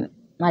 because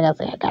like I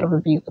said, I gotta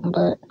review them.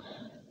 But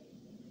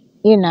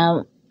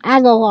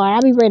I go hard.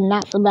 I be ready to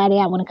knock somebody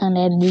out when it comes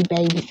to these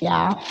babies,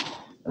 y'all.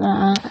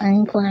 I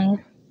ain't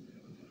playing.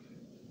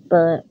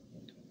 But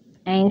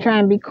I ain't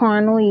trying to be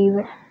carnal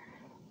either,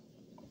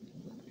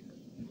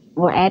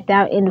 or act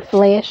out in the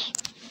flesh.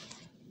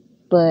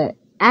 But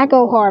I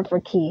go hard for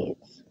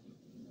kids.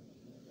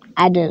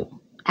 I do.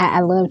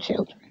 I love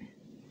children.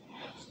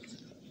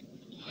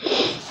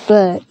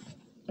 But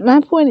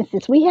my point is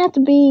this: we have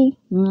to be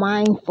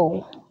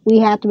mindful. We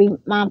have to be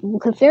mindful,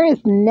 because there is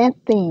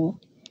nothing,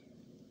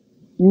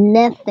 and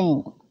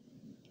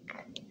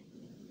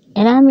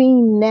I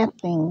mean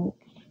nothing,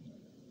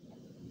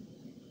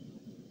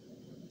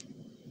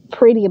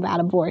 pretty about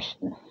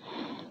abortion.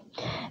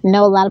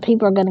 No, a lot of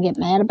people are going to get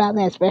mad about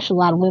that, especially a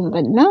lot of women.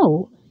 But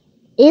no,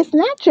 it's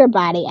not your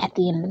body at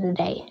the end of the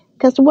day.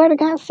 Because the Word of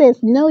God says,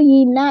 know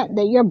ye not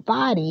that your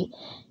body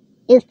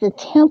is the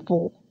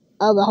temple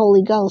of the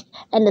Holy Ghost,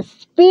 and the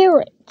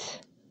Spirit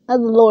of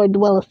the Lord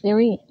dwelleth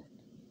therein.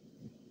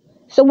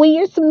 So when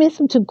you're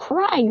submissive to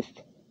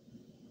Christ,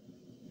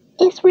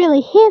 it's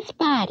really His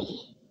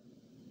body.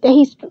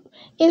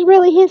 It's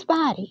really His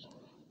body.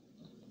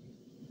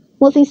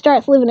 Once He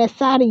starts living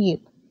inside of you.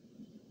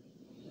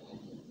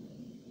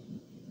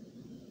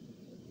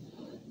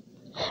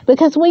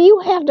 Because when you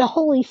have the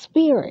Holy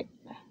Spirit,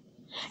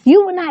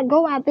 you will not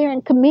go out there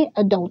and commit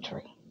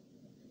adultery.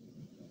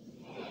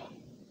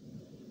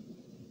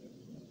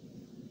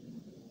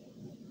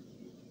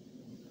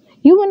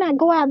 You will not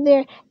go out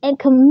there and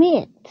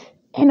commit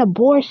an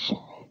abortion.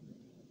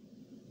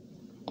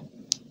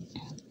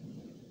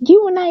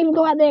 You will not even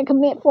go out there and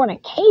commit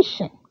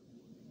fornication.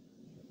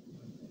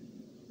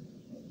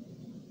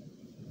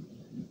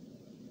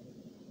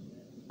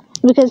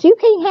 Because you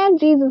can't have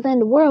Jesus in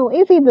the world.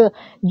 It's either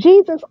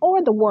Jesus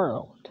or the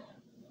world.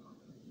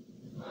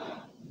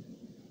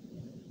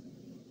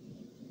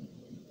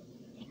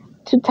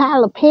 To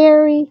Tyler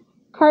Perry,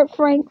 Kirk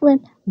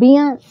Franklin,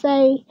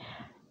 Beyoncé,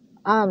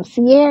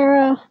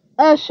 Ciara,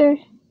 Usher,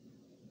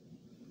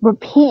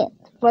 repent,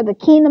 for the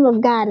kingdom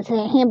of God is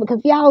at hand,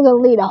 because y'all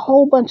gonna lead a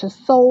whole bunch of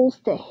souls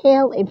to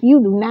hell if you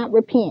do not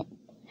repent.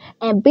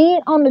 And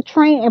being on the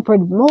train and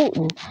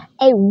promoting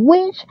a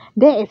witch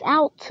that is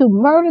out to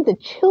murder the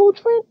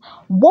children,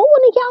 woe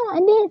to y'all,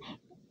 and then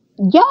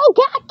y'all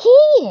got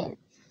kids.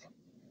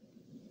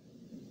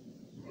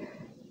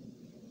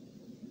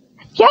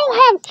 Y'all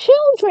have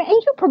children,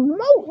 and you're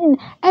promoting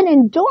and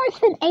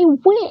endorsing a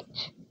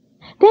witch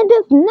that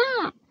does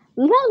not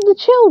love the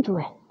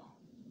children.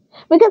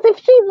 Because if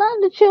she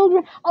loved the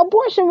children,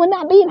 abortion would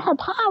not be in her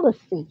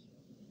policy.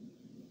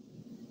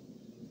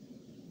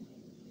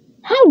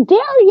 How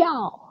dare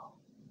y'all?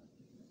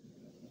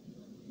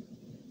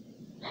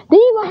 Then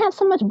you're going to have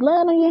so much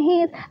blood on your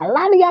hands. A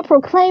lot of y'all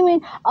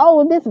proclaiming,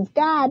 oh, this is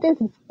God. This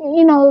is,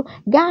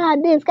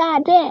 God this,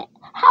 God that.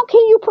 How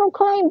can you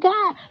proclaim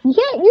God,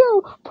 yet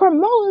you're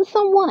promoting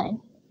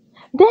someone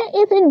that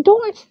is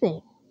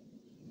endorsing,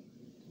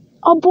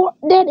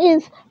 that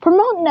is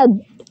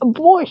promoting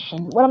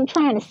abortion? What I'm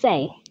trying to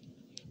say.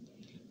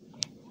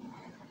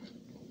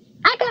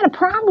 I got a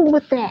problem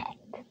with that.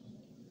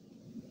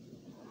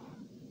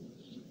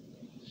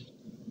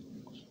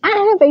 I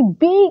have a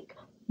big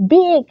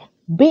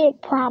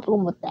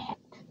problem with that.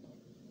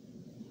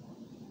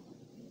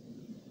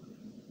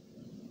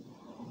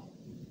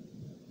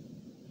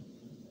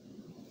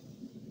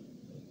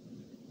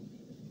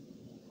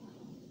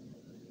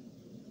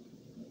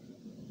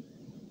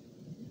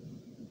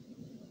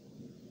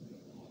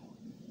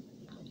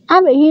 I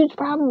have a huge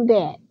problem with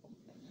that.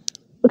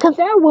 Because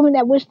there are women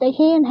that wish they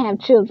can have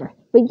children.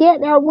 But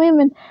yet there are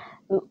women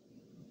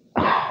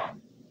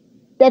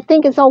that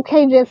think it's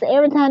okay just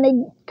every time they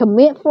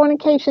commit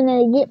fornication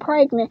and they get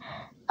pregnant,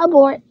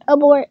 abort.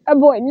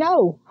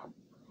 No.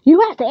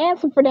 You have to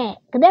answer for that.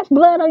 Because that's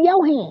blood on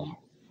your hands.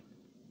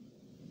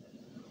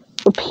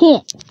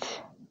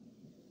 Repent.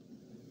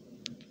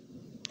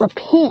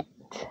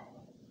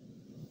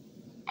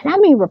 And I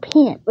mean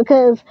repent.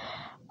 Because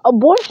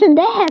abortion,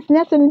 that has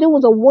nothing to do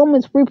with a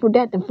woman's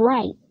reproductive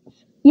rights.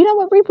 You know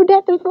what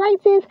reproductive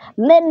rights is?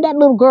 Letting that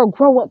little girl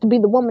grow up to be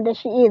the woman that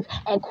she is,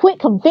 and quit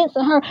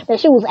convincing her that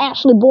she was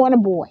actually born a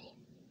boy.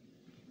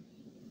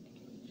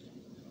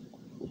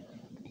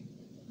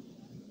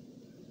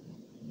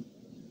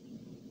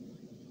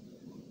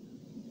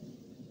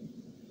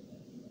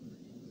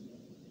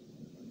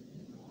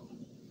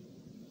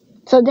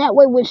 So that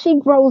way when she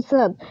grows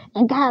up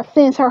and God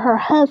sends her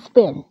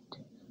husband,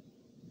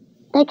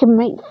 they can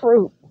make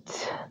fruit.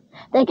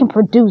 They can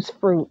produce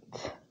fruit.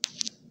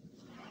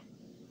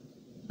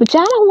 But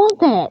y'all don't want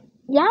that.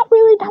 Y'all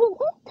really don't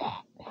want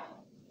that.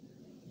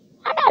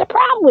 I got a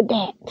problem with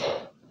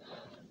that.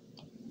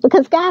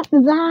 Because God's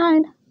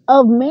design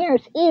of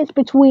marriage is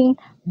between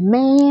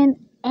man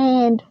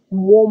and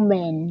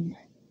woman.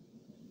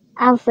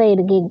 I'll say it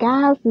again.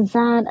 God's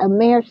design of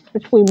marriage is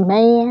between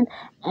man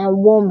and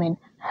woman.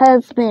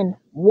 Husband,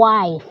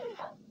 wife.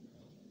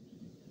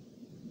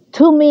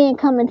 Two men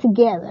coming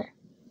together.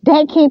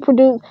 They can't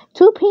produce,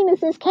 two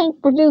penises can't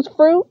produce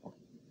fruit.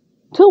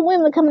 Two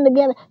women coming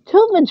together.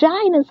 Two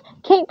vaginas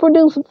can't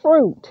produce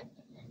fruit.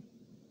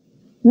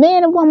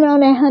 Man and woman on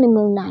their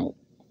honeymoon night.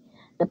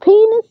 The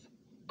penis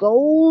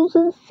goes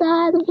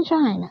inside the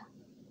vagina.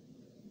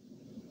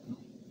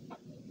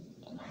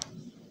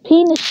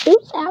 Penis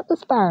shoots out the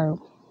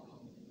sperm.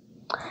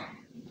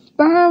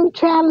 Sperm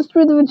travels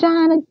through the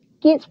vagina,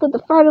 gets with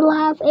the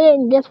fertilized air,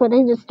 and guess what?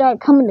 They just start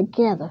coming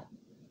together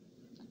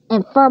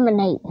and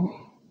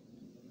ferminating.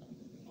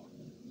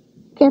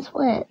 Guess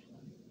what?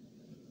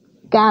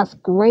 God's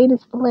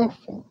greatest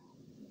blessing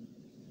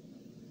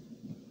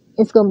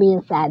is going to be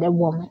inside that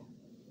woman.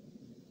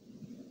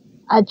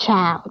 A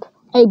child,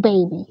 a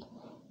baby.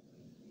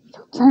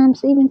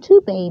 Sometimes even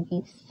two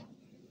babies.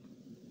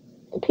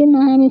 Depending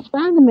on how many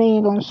sperm the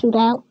man going to shoot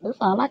out. That's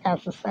all I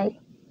got to say.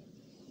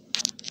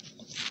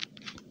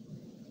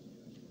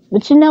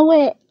 But you know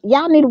what?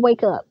 Y'all need to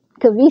wake up.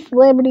 Because these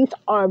celebrities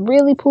are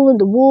really pulling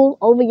the wool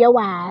over your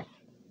eyes.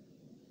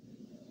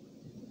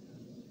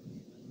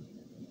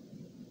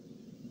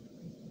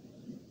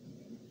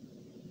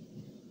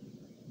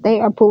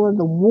 They are pulling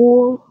the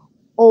wool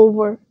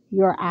over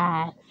your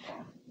eyes.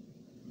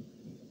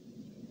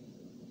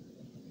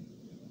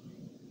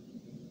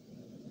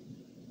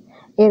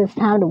 It is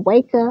time to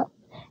wake up.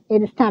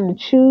 It is time to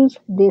choose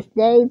this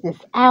day, this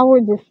hour,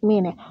 this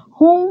minute,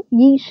 whom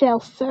ye shall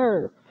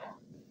serve.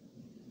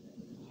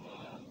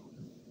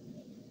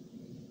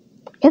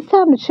 It's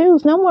time to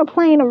choose. No more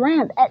playing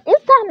around.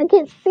 It's time to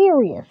get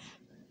serious.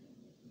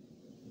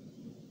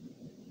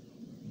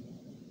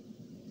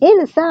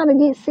 It is time to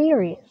get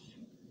serious.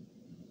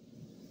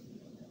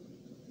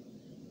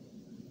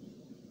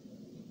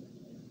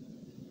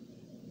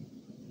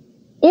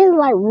 It's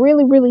like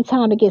really, really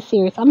time to get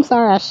serious. I'm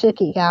sorry I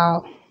shook it,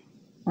 y'all.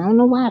 I don't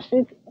know why I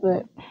shook it,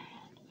 but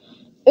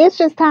it's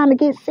just time to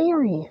get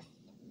serious.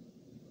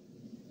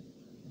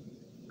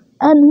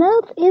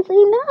 Enough is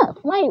enough.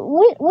 Like,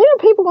 when are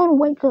people going to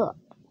wake up?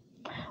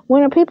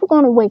 When are people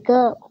going to wake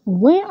up?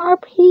 When are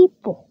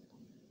people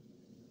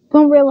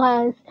going to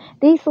realize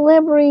these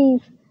celebrities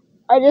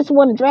are just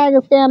want to drag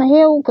us down to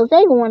hell because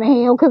they going to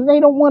hell because they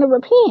don't want to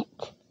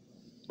repent?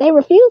 They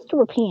refuse to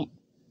repent.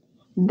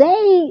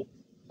 They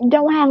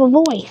don't have a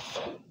voice.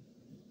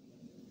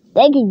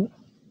 They can,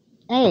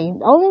 hey,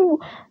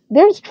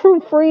 there's true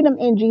freedom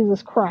in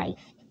Jesus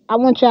Christ. I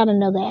want y'all to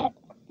know that.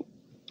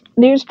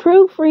 There's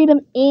true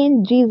freedom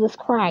in Jesus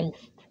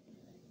Christ,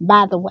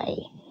 by the way.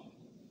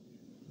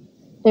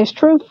 There's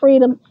true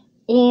freedom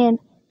in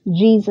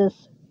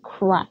Jesus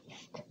Christ.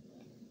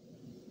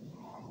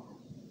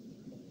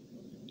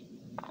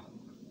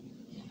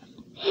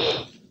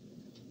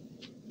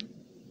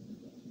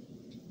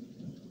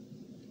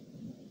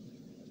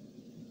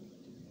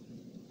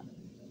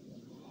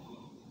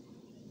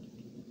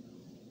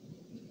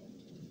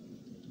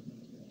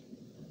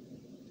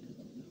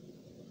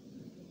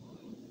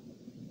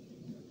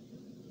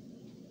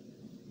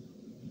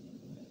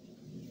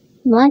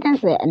 Like I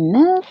said,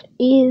 enough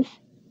is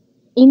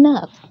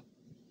enough.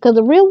 Because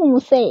a real one will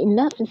say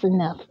enough is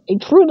enough. A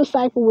true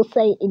disciple will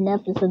say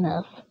enough is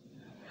enough.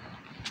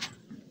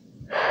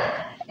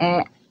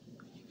 And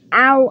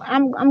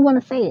I'm going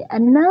to say it.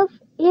 Enough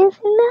is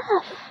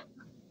enough.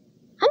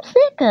 I'm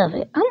sick of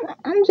it.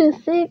 I'm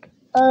just sick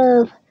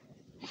of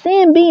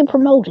sin being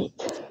promoted.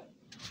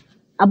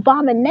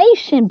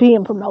 Abomination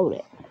being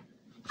promoted.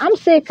 I'm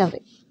sick of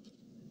it.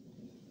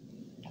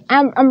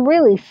 I'm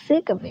really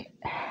sick of it.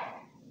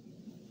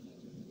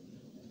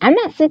 I'm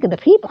not sick of the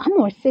people. I'm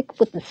more sick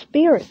with the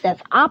spirit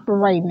that's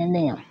operating in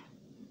them.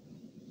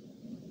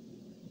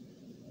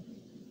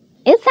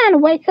 It's time to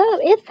wake up.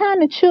 It's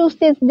time to choose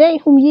this day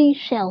whom ye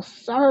shall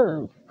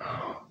serve.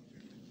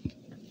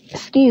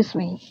 Excuse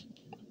me.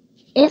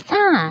 It's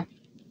time.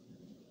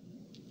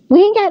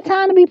 We ain't got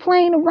time to be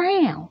playing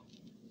around.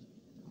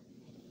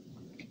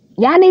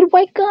 Y'all need to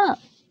wake up.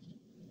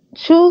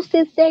 Choose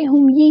this day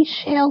whom ye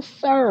shall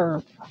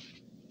serve.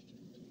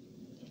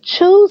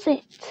 Choose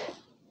it.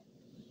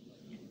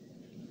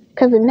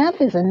 Because enough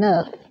is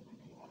enough.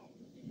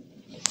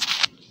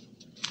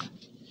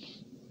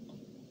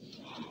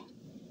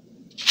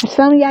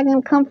 Some of y'all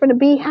gonna come from the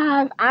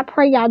beehive. I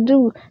pray y'all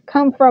do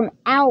come from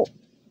out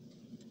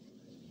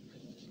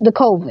the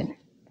coven.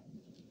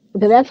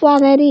 Because that's why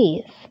that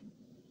is.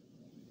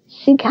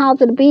 She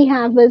called it the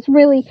beehive, but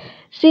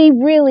she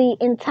really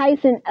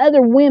enticing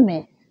other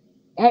women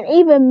and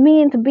even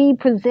men to be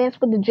possessed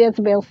with the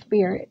Jezebel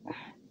spirit.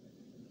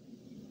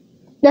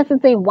 That's the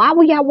thing. Why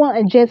would y'all want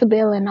a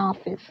Jezebel in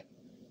office?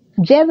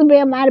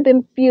 Jezebel might have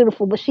been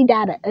beautiful, but she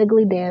died an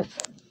ugly death.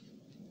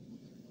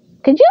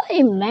 Could you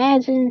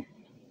imagine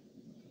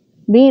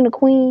being a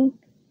queen,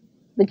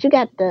 but you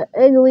got the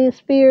ugliest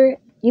spirit?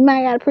 You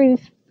might got a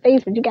pretty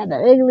face, but you got the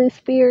ugliest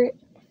spirit.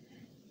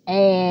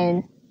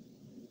 And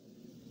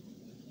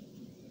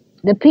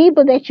the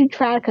people that you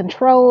try to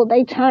control,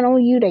 they turn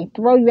on you, they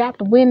throw you out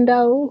the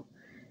window.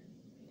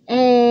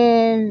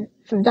 And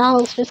some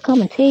dogs just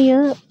come and tear you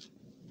up.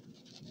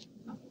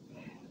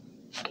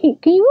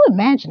 Can you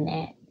imagine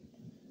that?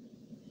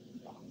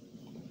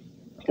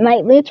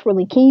 Like,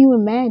 literally, can you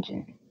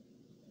imagine?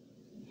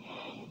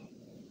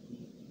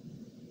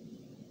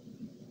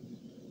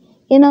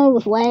 You know, it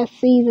was last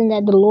season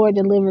that the Lord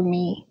delivered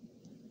me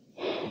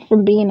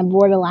from being a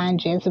borderline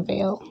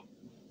Jezebel.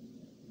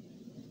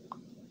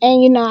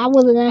 And, you know, I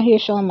wasn't out here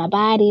showing my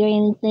body or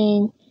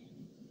anything.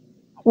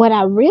 What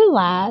I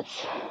realized,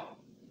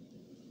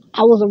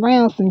 I was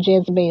around some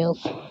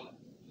Jezebels.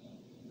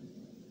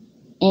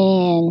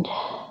 And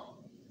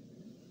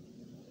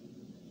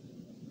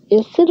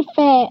it's to the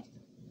fact,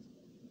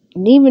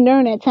 even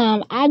during that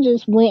time, I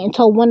just went and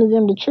told one of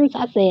them the truth.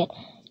 I said,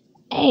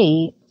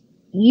 hey,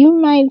 you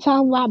might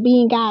talk about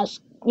being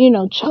God's,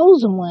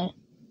 chosen one.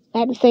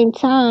 At the same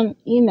time,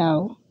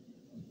 you're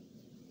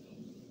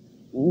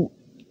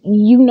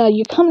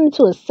coming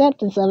into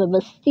acceptance of it,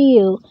 but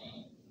still,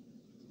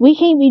 we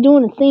can't be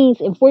doing the things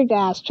if we're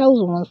God's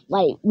chosen ones,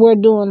 like we're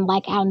doing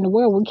like out in the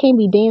world. We can't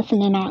be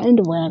dancing in our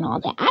underwear and all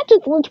that. I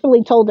just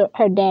literally told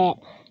her dad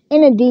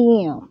in a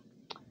DM.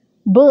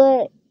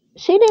 But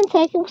she didn't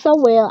take it so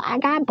well. I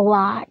got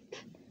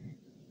blocked.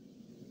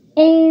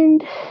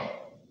 And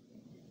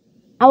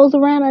I was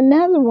around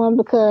another one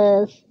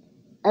because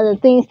of the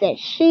things that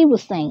she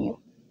was saying.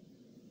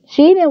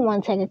 She didn't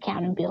want to take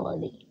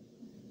accountability.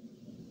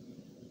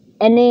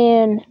 And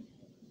then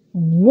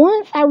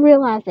once I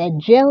realized that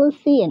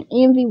jealousy and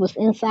envy was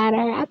inside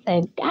her, I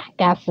said, I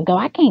got to go.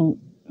 I can't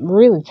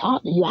really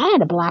talk to you. I had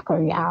to block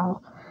her,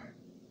 y'all.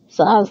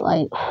 So I was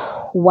like,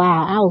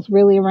 wow, I was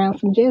really around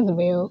some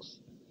Jezebels.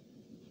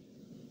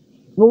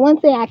 But one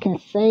thing I can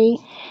say,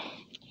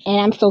 and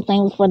I'm so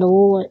thankful for the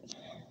Lord,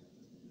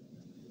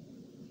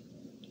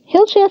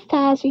 He'll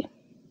chastise you.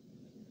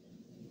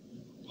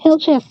 He'll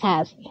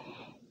chastise you.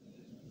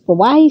 But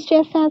while He's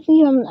chastising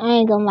you, I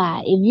ain't gonna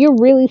lie. If you're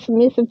really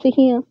submissive to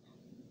Him,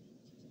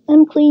 let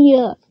Him clean you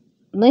up.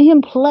 Let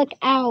Him pluck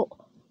out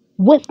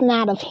what's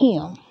not of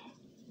Him.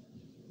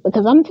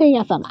 Because I'm telling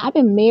you something. I've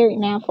been married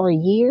now for a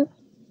year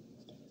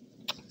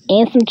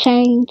and some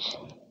change.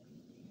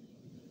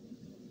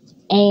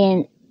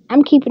 And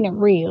I'm keeping it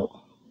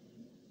real.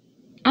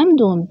 I'm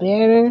doing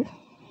better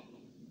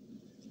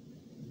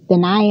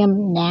than I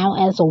am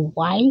now as a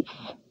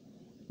wife,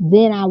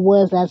 than I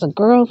was as a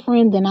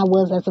girlfriend, than I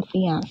was as a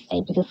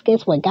fiance. Because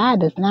guess what?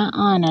 God does not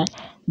honor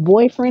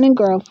boyfriend and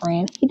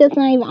girlfriend. He does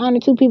not even honor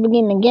two people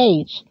getting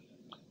engaged.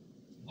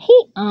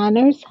 He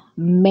honors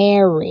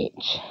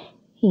marriage.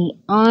 He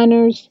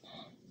honors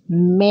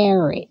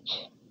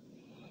marriage.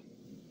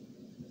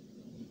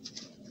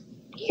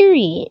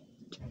 Period.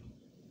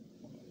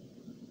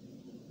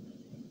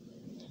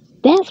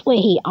 That's what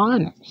He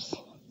honors.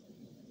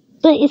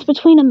 But it's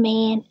between a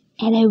man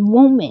and a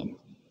woman.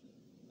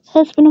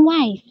 Husband and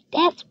wife.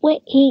 That's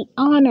what He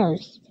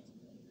honors.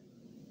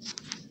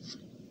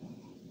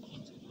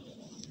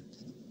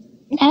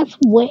 That's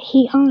what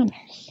He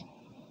honors.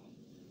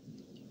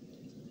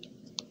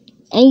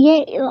 And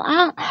yet,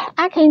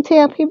 I can't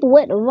tell people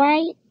what to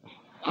write.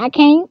 I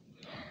can't.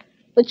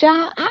 But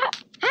y'all, I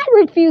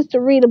refuse to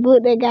read a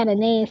book that got a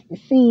nasty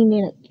scene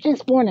in it.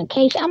 Just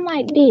fornication. I'm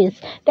like this.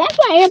 That's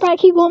why everybody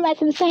keep going back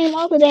to the same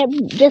author that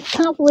just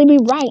constantly be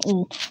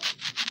writing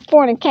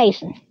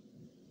fornication.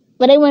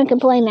 But they wouldn't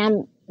complain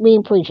I'm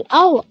being preachy.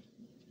 Oh,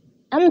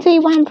 I'm going to tell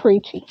you why I'm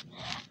preachy.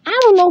 I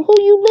don't know who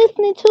you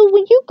listening to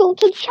when you go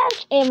to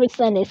church every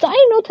Sunday. So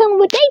ain't no telling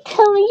what they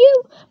telling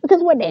you.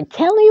 Because what they're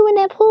telling you in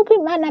that pulpit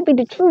might not be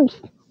the truth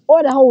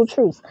or the whole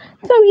truth.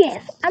 So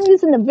yes, I'm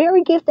using the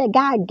very gift that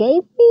God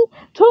gave me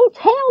to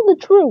tell the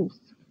truth.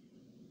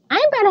 I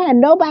ain't about to have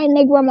nobody and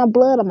they grab my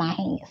blood on my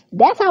hands.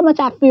 That's how much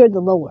I fear the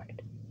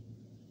Lord.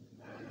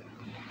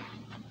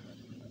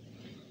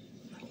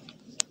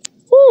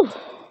 Whew.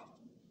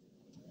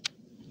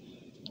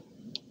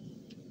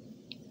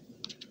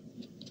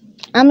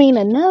 I mean,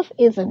 enough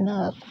is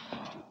enough.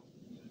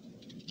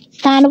 It's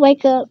time to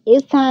wake up.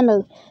 It's time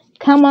to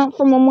come up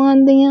from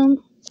among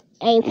them.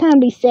 And it's time to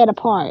be set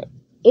apart.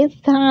 It's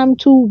time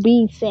to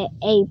be set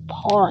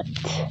apart.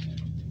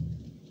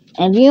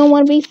 And if you don't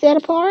want to be set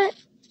apart,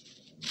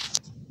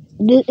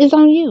 it's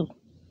on you.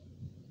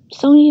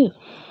 It's on you.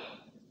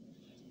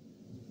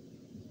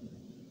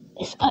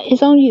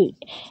 It's on you.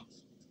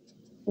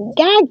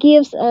 God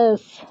gives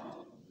us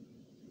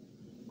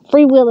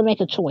free will to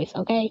make a choice,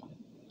 okay?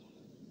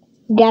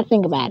 You gotta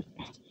think about it.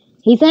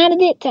 He's not a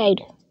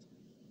dictator.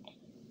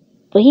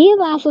 But He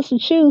allows us to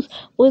choose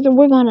whether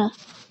we're gonna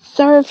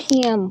serve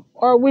Him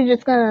or we're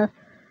just gonna,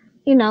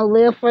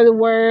 live for the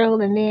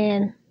world and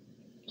then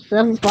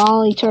suffer for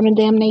all eternal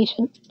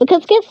damnation.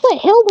 Because guess what?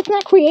 Hell was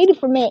not created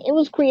for man. It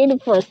was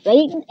created for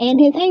Satan and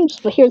his angels.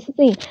 But here's the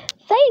thing.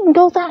 Satan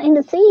goes out and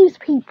deceives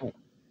people,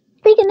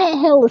 thinking that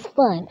hell is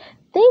fun.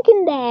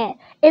 Thinking that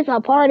it's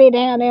a party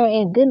down there,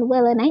 and good and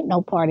well, it ain't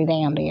no party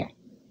down there.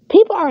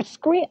 People are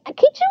screaming. Could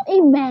you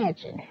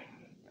imagine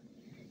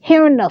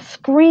hearing the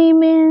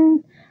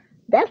screaming?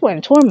 That's where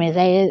the torment is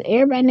at.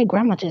 Everybody and their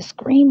grandma just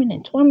screaming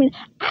and tormenting.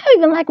 I don't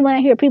even like it when I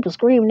hear people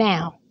scream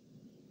now.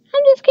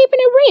 I'm just keeping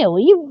it real.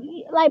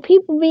 You like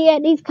people be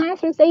at these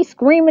concerts, they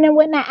screaming and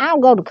whatnot. I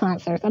don't go to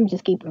concerts. I'm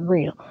just keeping it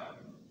real.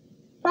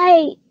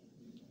 Like,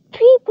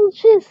 people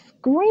just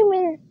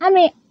screaming. I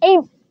mean,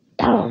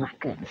 oh my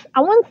goodness.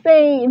 I want to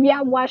say, if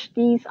y'all watch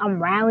these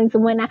rallies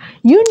and whatnot,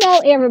 you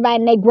know everybody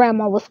and their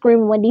grandma was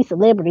screaming when these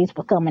celebrities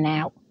were coming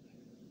out.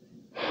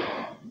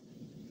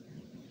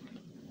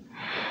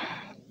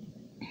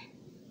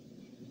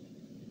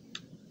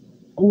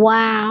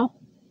 Wow.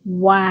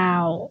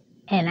 Wow.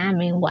 And I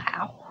mean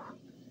wow.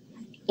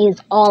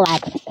 Is all I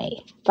can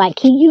say. Like,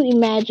 can you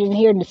imagine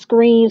hearing the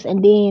screams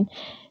and then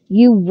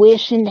you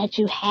wishing that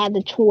you had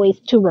the choice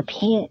to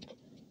repent?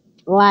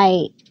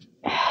 Like,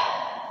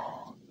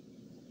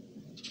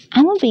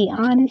 I'm gonna be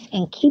honest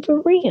and keep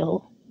it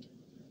real.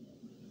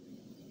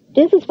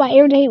 This is why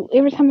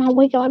every time I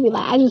wake up, I be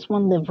like, I just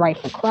want to live right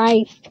for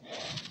Christ.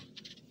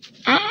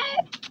 I'm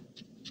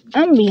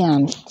gonna be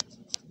honest.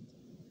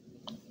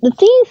 The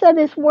things of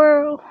this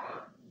world,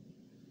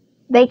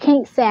 they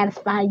can't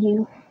satisfy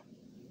you.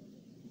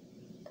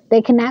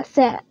 They cannot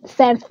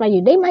satisfy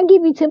you. They might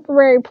give you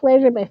temporary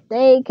pleasure, but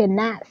they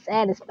cannot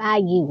satisfy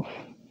you.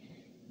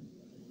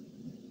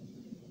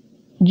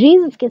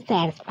 Jesus can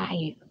satisfy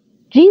you.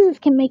 Jesus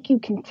can make you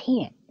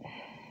content.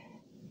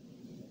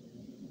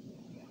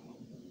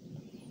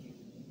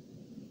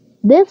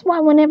 That's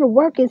why whenever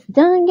work is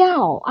done,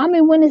 y'all, I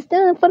mean, when it's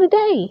done for the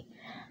day,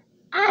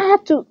 I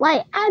have to,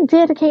 like, I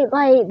dedicate,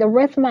 like, the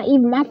rest of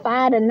even my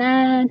 5 to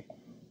 9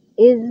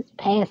 is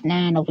past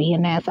 9 over here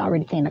now. It's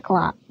already 10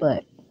 o'clock,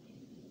 but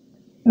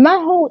my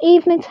whole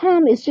evening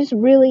time is just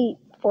really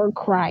for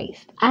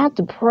Christ. I have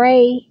to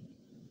pray.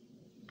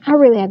 I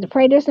really have to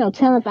pray. There's no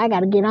telling if I got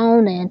to get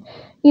on and,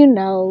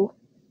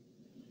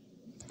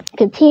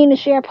 continue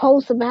to share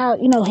posts about,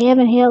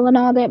 heaven, hell, and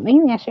all that.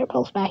 Mainly I share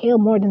posts about hell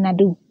more than I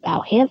do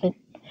about heaven.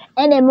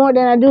 And then more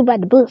than I do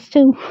about the books,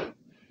 too.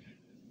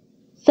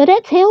 So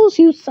that tells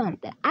you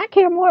something. I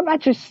care more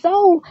about your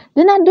soul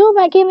than I do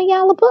about giving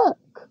y'all a book.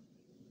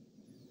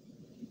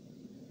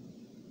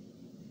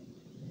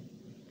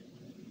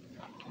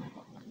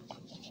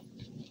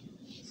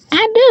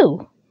 I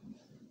do.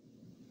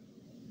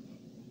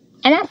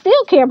 And I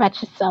still care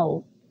about your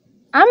soul.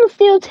 I'm going to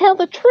still tell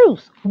the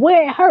truth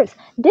where it hurts.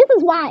 This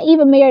is why I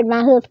even married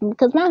my husband,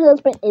 because my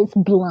husband is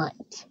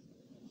blunt.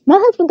 My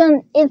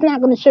husband is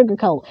not going to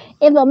sugarcoat.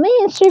 If a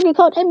man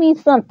sugarcoat, that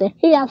means something.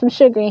 He got some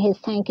sugar in his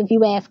tank, if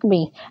you ask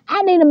me.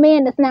 I need a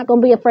man that's not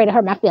going to be afraid to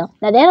hurt my feelings.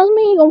 Now, that doesn't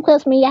mean he's going to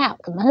cuss me out,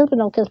 because my husband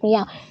don't cuss me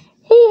out.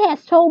 He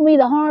has told me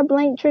the hard,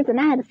 blank truth, and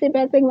I had to sit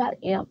back and think about it.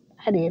 Yep,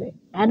 I did it.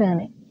 I done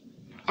it.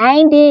 I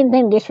ain't did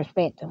anything to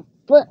disrespect him.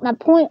 But my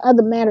point of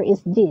the matter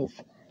is this.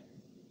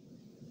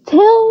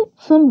 Tell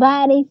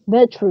somebody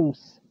the truth.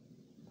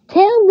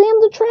 Tell them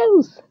the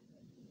truth.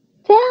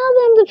 Tell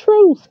them the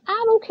truth.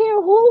 I don't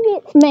care who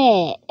gets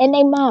mad and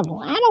they mama.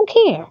 I don't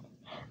care.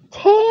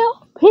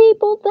 Tell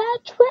people the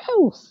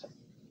truth.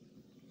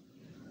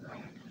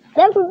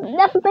 That's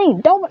the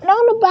thing. Don't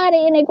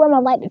nobody and their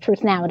grandma like the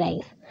truth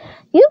nowadays.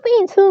 You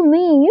being too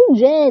mean. You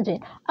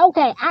judging.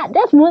 Okay,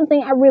 that's one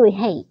thing I really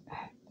hate.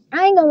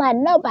 I ain't gonna lie to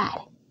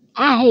nobody.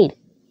 I hate it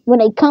when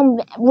they come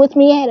with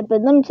me at it.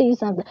 But let me tell you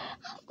something.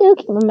 I still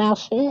keep my mouth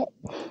shut.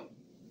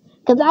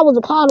 Because I was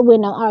a caller with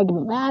no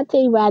argument. But I'll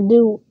tell you what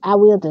I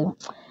will do.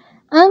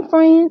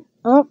 Unfriend,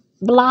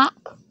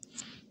 block.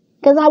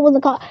 Because I was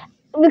a caller.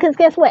 Because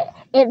guess what?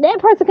 If that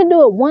person can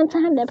do it one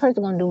time, that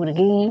person going to do it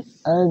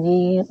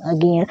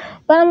again.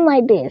 But I'm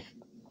like this.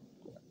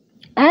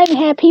 I ain't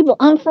had people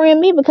unfriend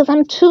me because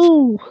I'm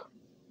too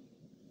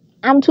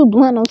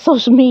blunt on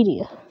social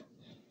media.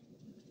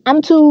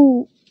 I'm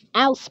too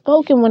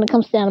outspoken when it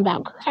comes down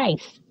about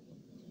Christ.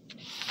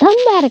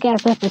 Somebody got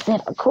to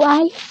represent for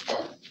Christ.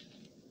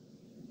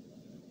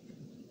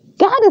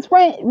 God is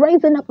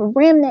raising up a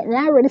remnant, and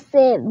I already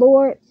said,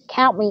 Lord,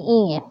 count me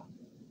in.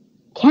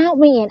 Count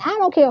me in. I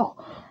don't care.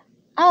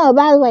 Oh,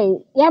 by the way,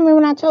 y'all remember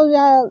when I told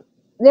y'all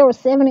there were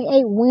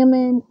 78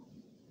 women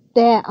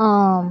that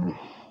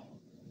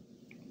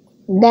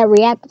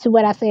reacted to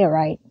what I said,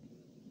 right?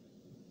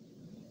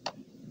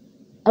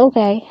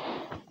 Okay.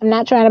 I'm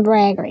not trying to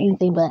brag or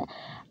anything, but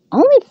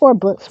only 4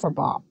 books were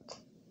bought.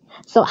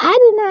 So I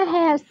did not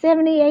have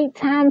 78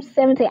 times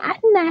 17. I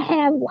did not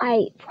have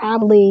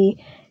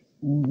probably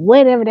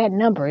whatever that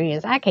number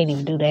is. I can't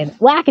even do that.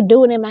 Well, I can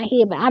do it in my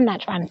head, but I'm not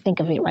trying to think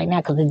of it right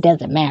now because it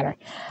doesn't matter.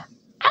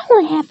 I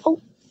only have 4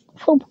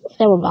 books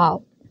that were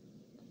bought.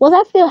 Was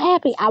I still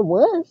happy? I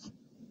was.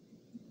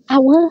 I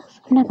was.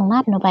 I'm not gonna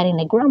lie to nobody and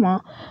their grandma.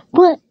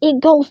 But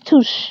it goes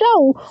to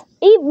show,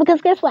 even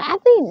because guess what? I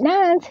think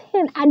 9,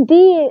 10, I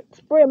did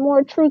spread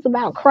more truth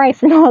about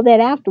Christ and all that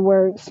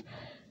afterwards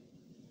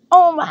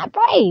on my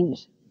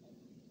page.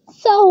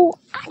 So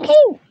I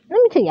can't.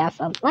 Let me tell y'all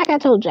something. Like I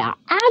told y'all,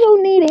 I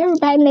don't need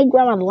everybody and their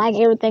grandma to like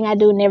everything I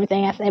do and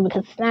everything I say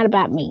because it's not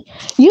about me.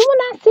 You will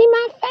not see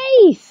my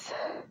face.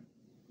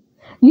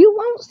 You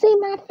won't see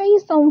my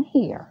face on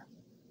here.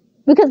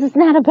 Because it's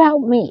not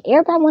about me.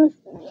 Everybody wants.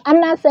 I'm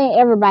not saying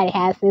everybody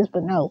has this,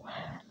 but no.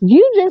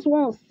 You just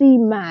won't see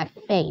my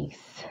face.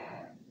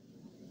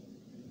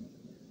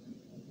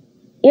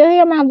 You'll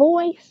hear my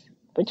voice,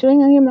 but you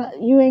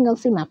ain't gonna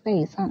see my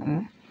face.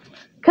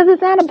 Because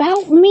it's not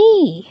about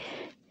me.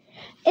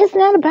 It's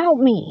not about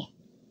me.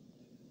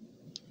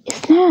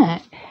 It's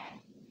not.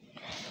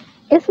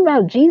 It's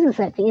about Jesus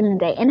at the end of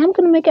the day. And I'm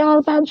gonna make it all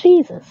about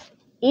Jesus.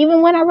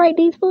 Even when I write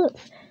these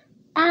books.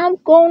 I'm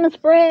going to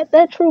spread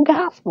the true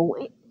gospel.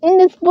 In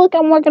this book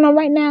I'm working on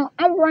right now,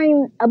 I'm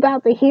writing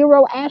about the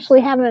hero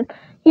actually having,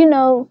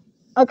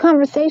 a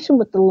conversation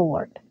with the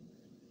Lord.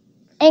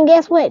 And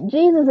guess what?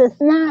 Jesus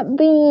is not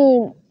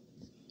being,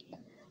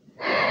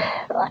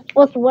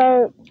 what's the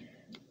word?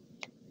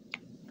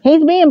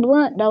 He's being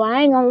blunt, though.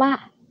 I ain't gonna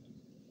lie.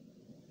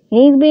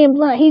 He's being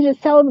blunt. He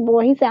just told the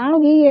boy, he said, I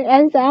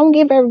don't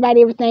give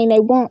everybody everything they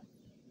want.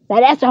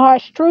 Now, that's the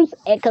harsh truth,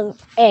 because,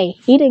 hey,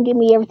 he didn't give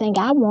me everything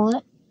I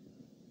want.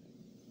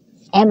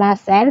 Am I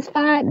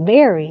satisfied?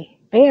 Very,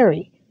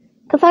 very.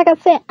 Because like I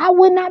said, I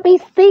would not be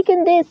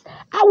speaking this.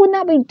 I would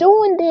not be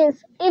doing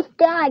this if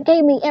God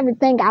gave me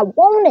everything I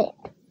wanted.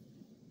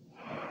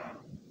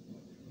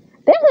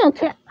 There's no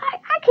tell.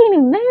 I can't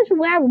imagine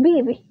where I would be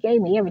if He gave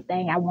me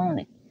everything I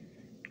wanted.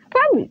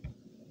 Probably.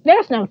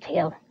 There's no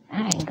telling.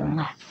 I ain't gonna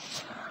lie.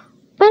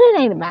 But it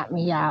ain't about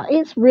me, y'all.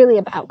 It's really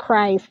about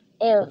Christ.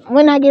 And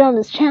when I get on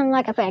this channel,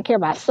 like I said, I care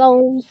about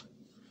souls.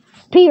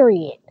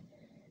 Period.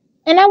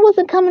 And I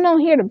wasn't coming on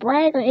here to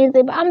brag or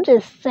anything, but I'm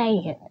just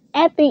saying,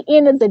 at the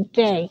end of the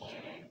day,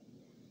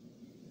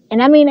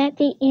 and I mean at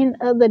the end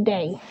of the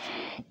day,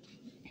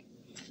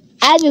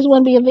 I just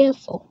want to be a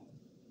vessel.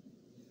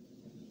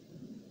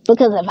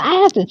 Because if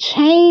I have to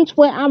change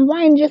what I'm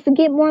writing just to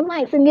get more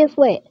likes, and guess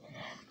what?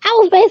 I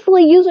was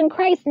basically using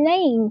Christ's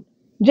name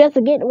just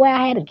to get to where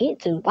I had to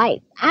get to.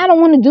 Like, I don't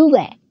want to do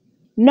that.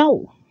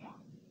 No,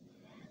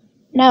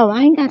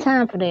 I ain't got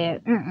time for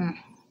that.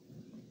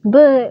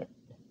 But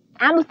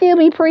I'm going to still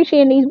be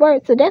preaching these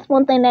words. So that's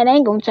one thing that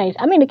ain't going to change.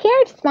 I mean, the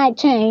characters might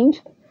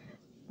change.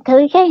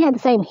 Because you can't have the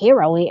same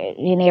hero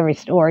in every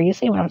story. You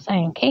see what I'm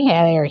saying? You can't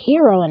have every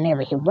hero and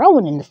every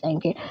heroine in the same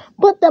character.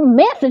 But the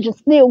message is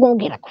still going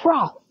to get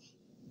across.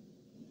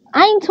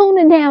 I ain't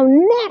tuning down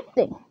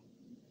nothing.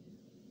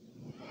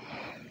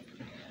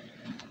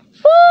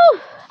 Whew,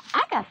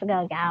 I got to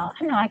go, y'all.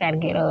 I know I got to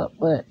get up.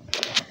 But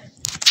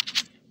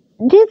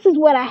this is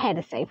what I had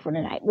to say for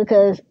tonight.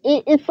 Because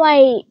it's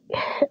like,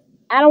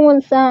 I don't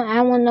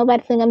want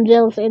nobody to think I'm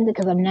jealous of anything,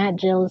 because I'm not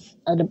jealous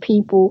of the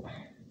people.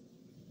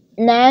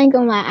 Now, I ain't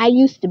gonna lie, I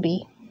used to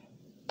be.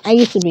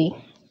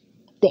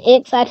 The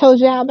ex I told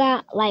y'all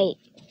about, like,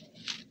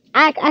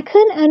 I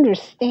couldn't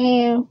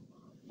understand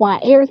why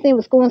everything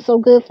was going so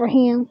good for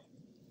him.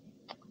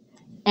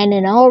 And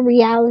in all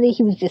reality,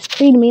 he was just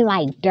treating me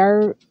like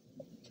dirt.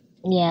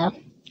 Yeah,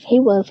 he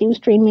was. He was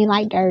treating me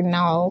like dirt and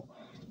all.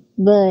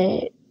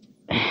 But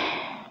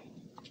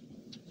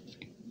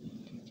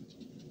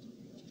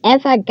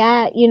as I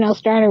got,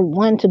 started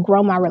wanting to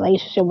grow my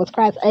relationship with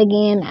Christ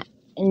again,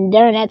 and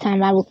during that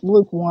time I was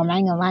lukewarm. I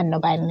ain't gonna lie to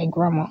nobody and their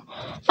grandma.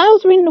 I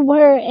was reading the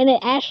word, and it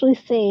actually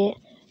said,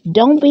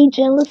 don't be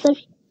jealous of,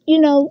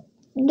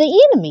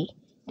 the enemy.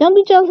 Don't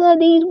be jealous of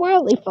these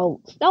worldly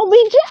folks. Don't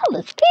be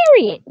jealous,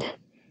 period.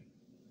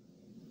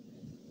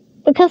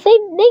 Because they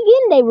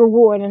getting their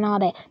reward and all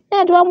that.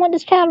 Now, do I want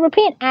this child to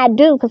repent? I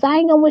do, because I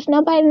ain't gonna wish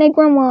nobody and their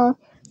grandma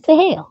to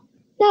hell.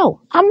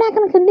 No, I'm not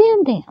gonna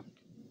condemn them.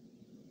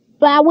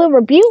 But I will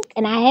rebuke,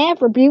 and I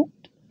have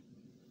rebuked.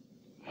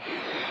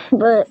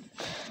 But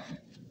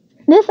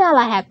this is all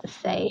I have to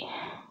say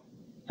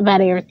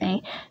about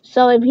everything.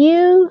 So if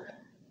you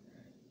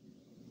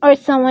or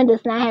someone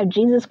does not have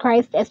Jesus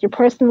Christ as your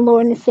personal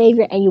Lord and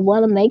Savior, and you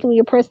want to make him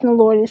your personal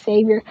Lord and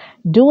Savior,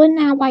 do it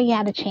now while you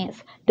have a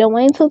chance. Don't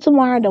wait until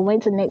tomorrow. Don't wait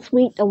until next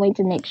week. Don't wait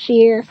until next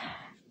year.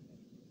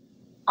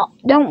 Oh,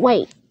 don't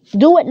wait.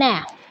 Do it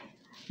now.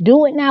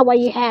 Do it now while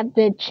you have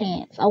the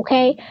chance,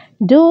 okay?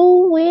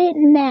 Do it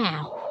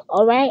now,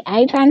 all right? I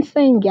ain't trying to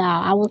sing,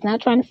 y'all. I was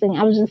not trying to sing.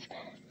 I was just,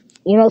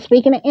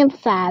 speaking to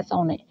emphasize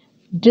on it.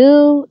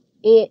 Do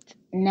it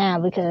now,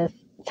 because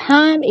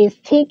time is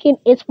ticking.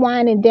 It's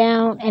winding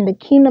down, and the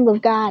kingdom of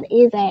God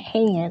is at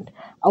hand,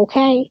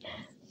 okay?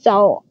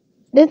 So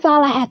that's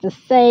all I have to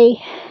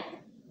say.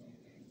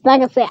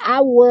 Like I said,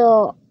 I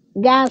will,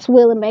 God's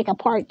willing, make a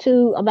part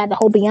 2 about the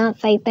whole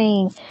Beyoncé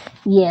thing.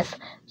 Yes.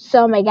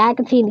 So may God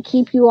continue to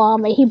keep you all.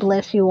 May he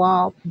bless you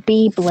all.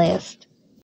 Be blessed.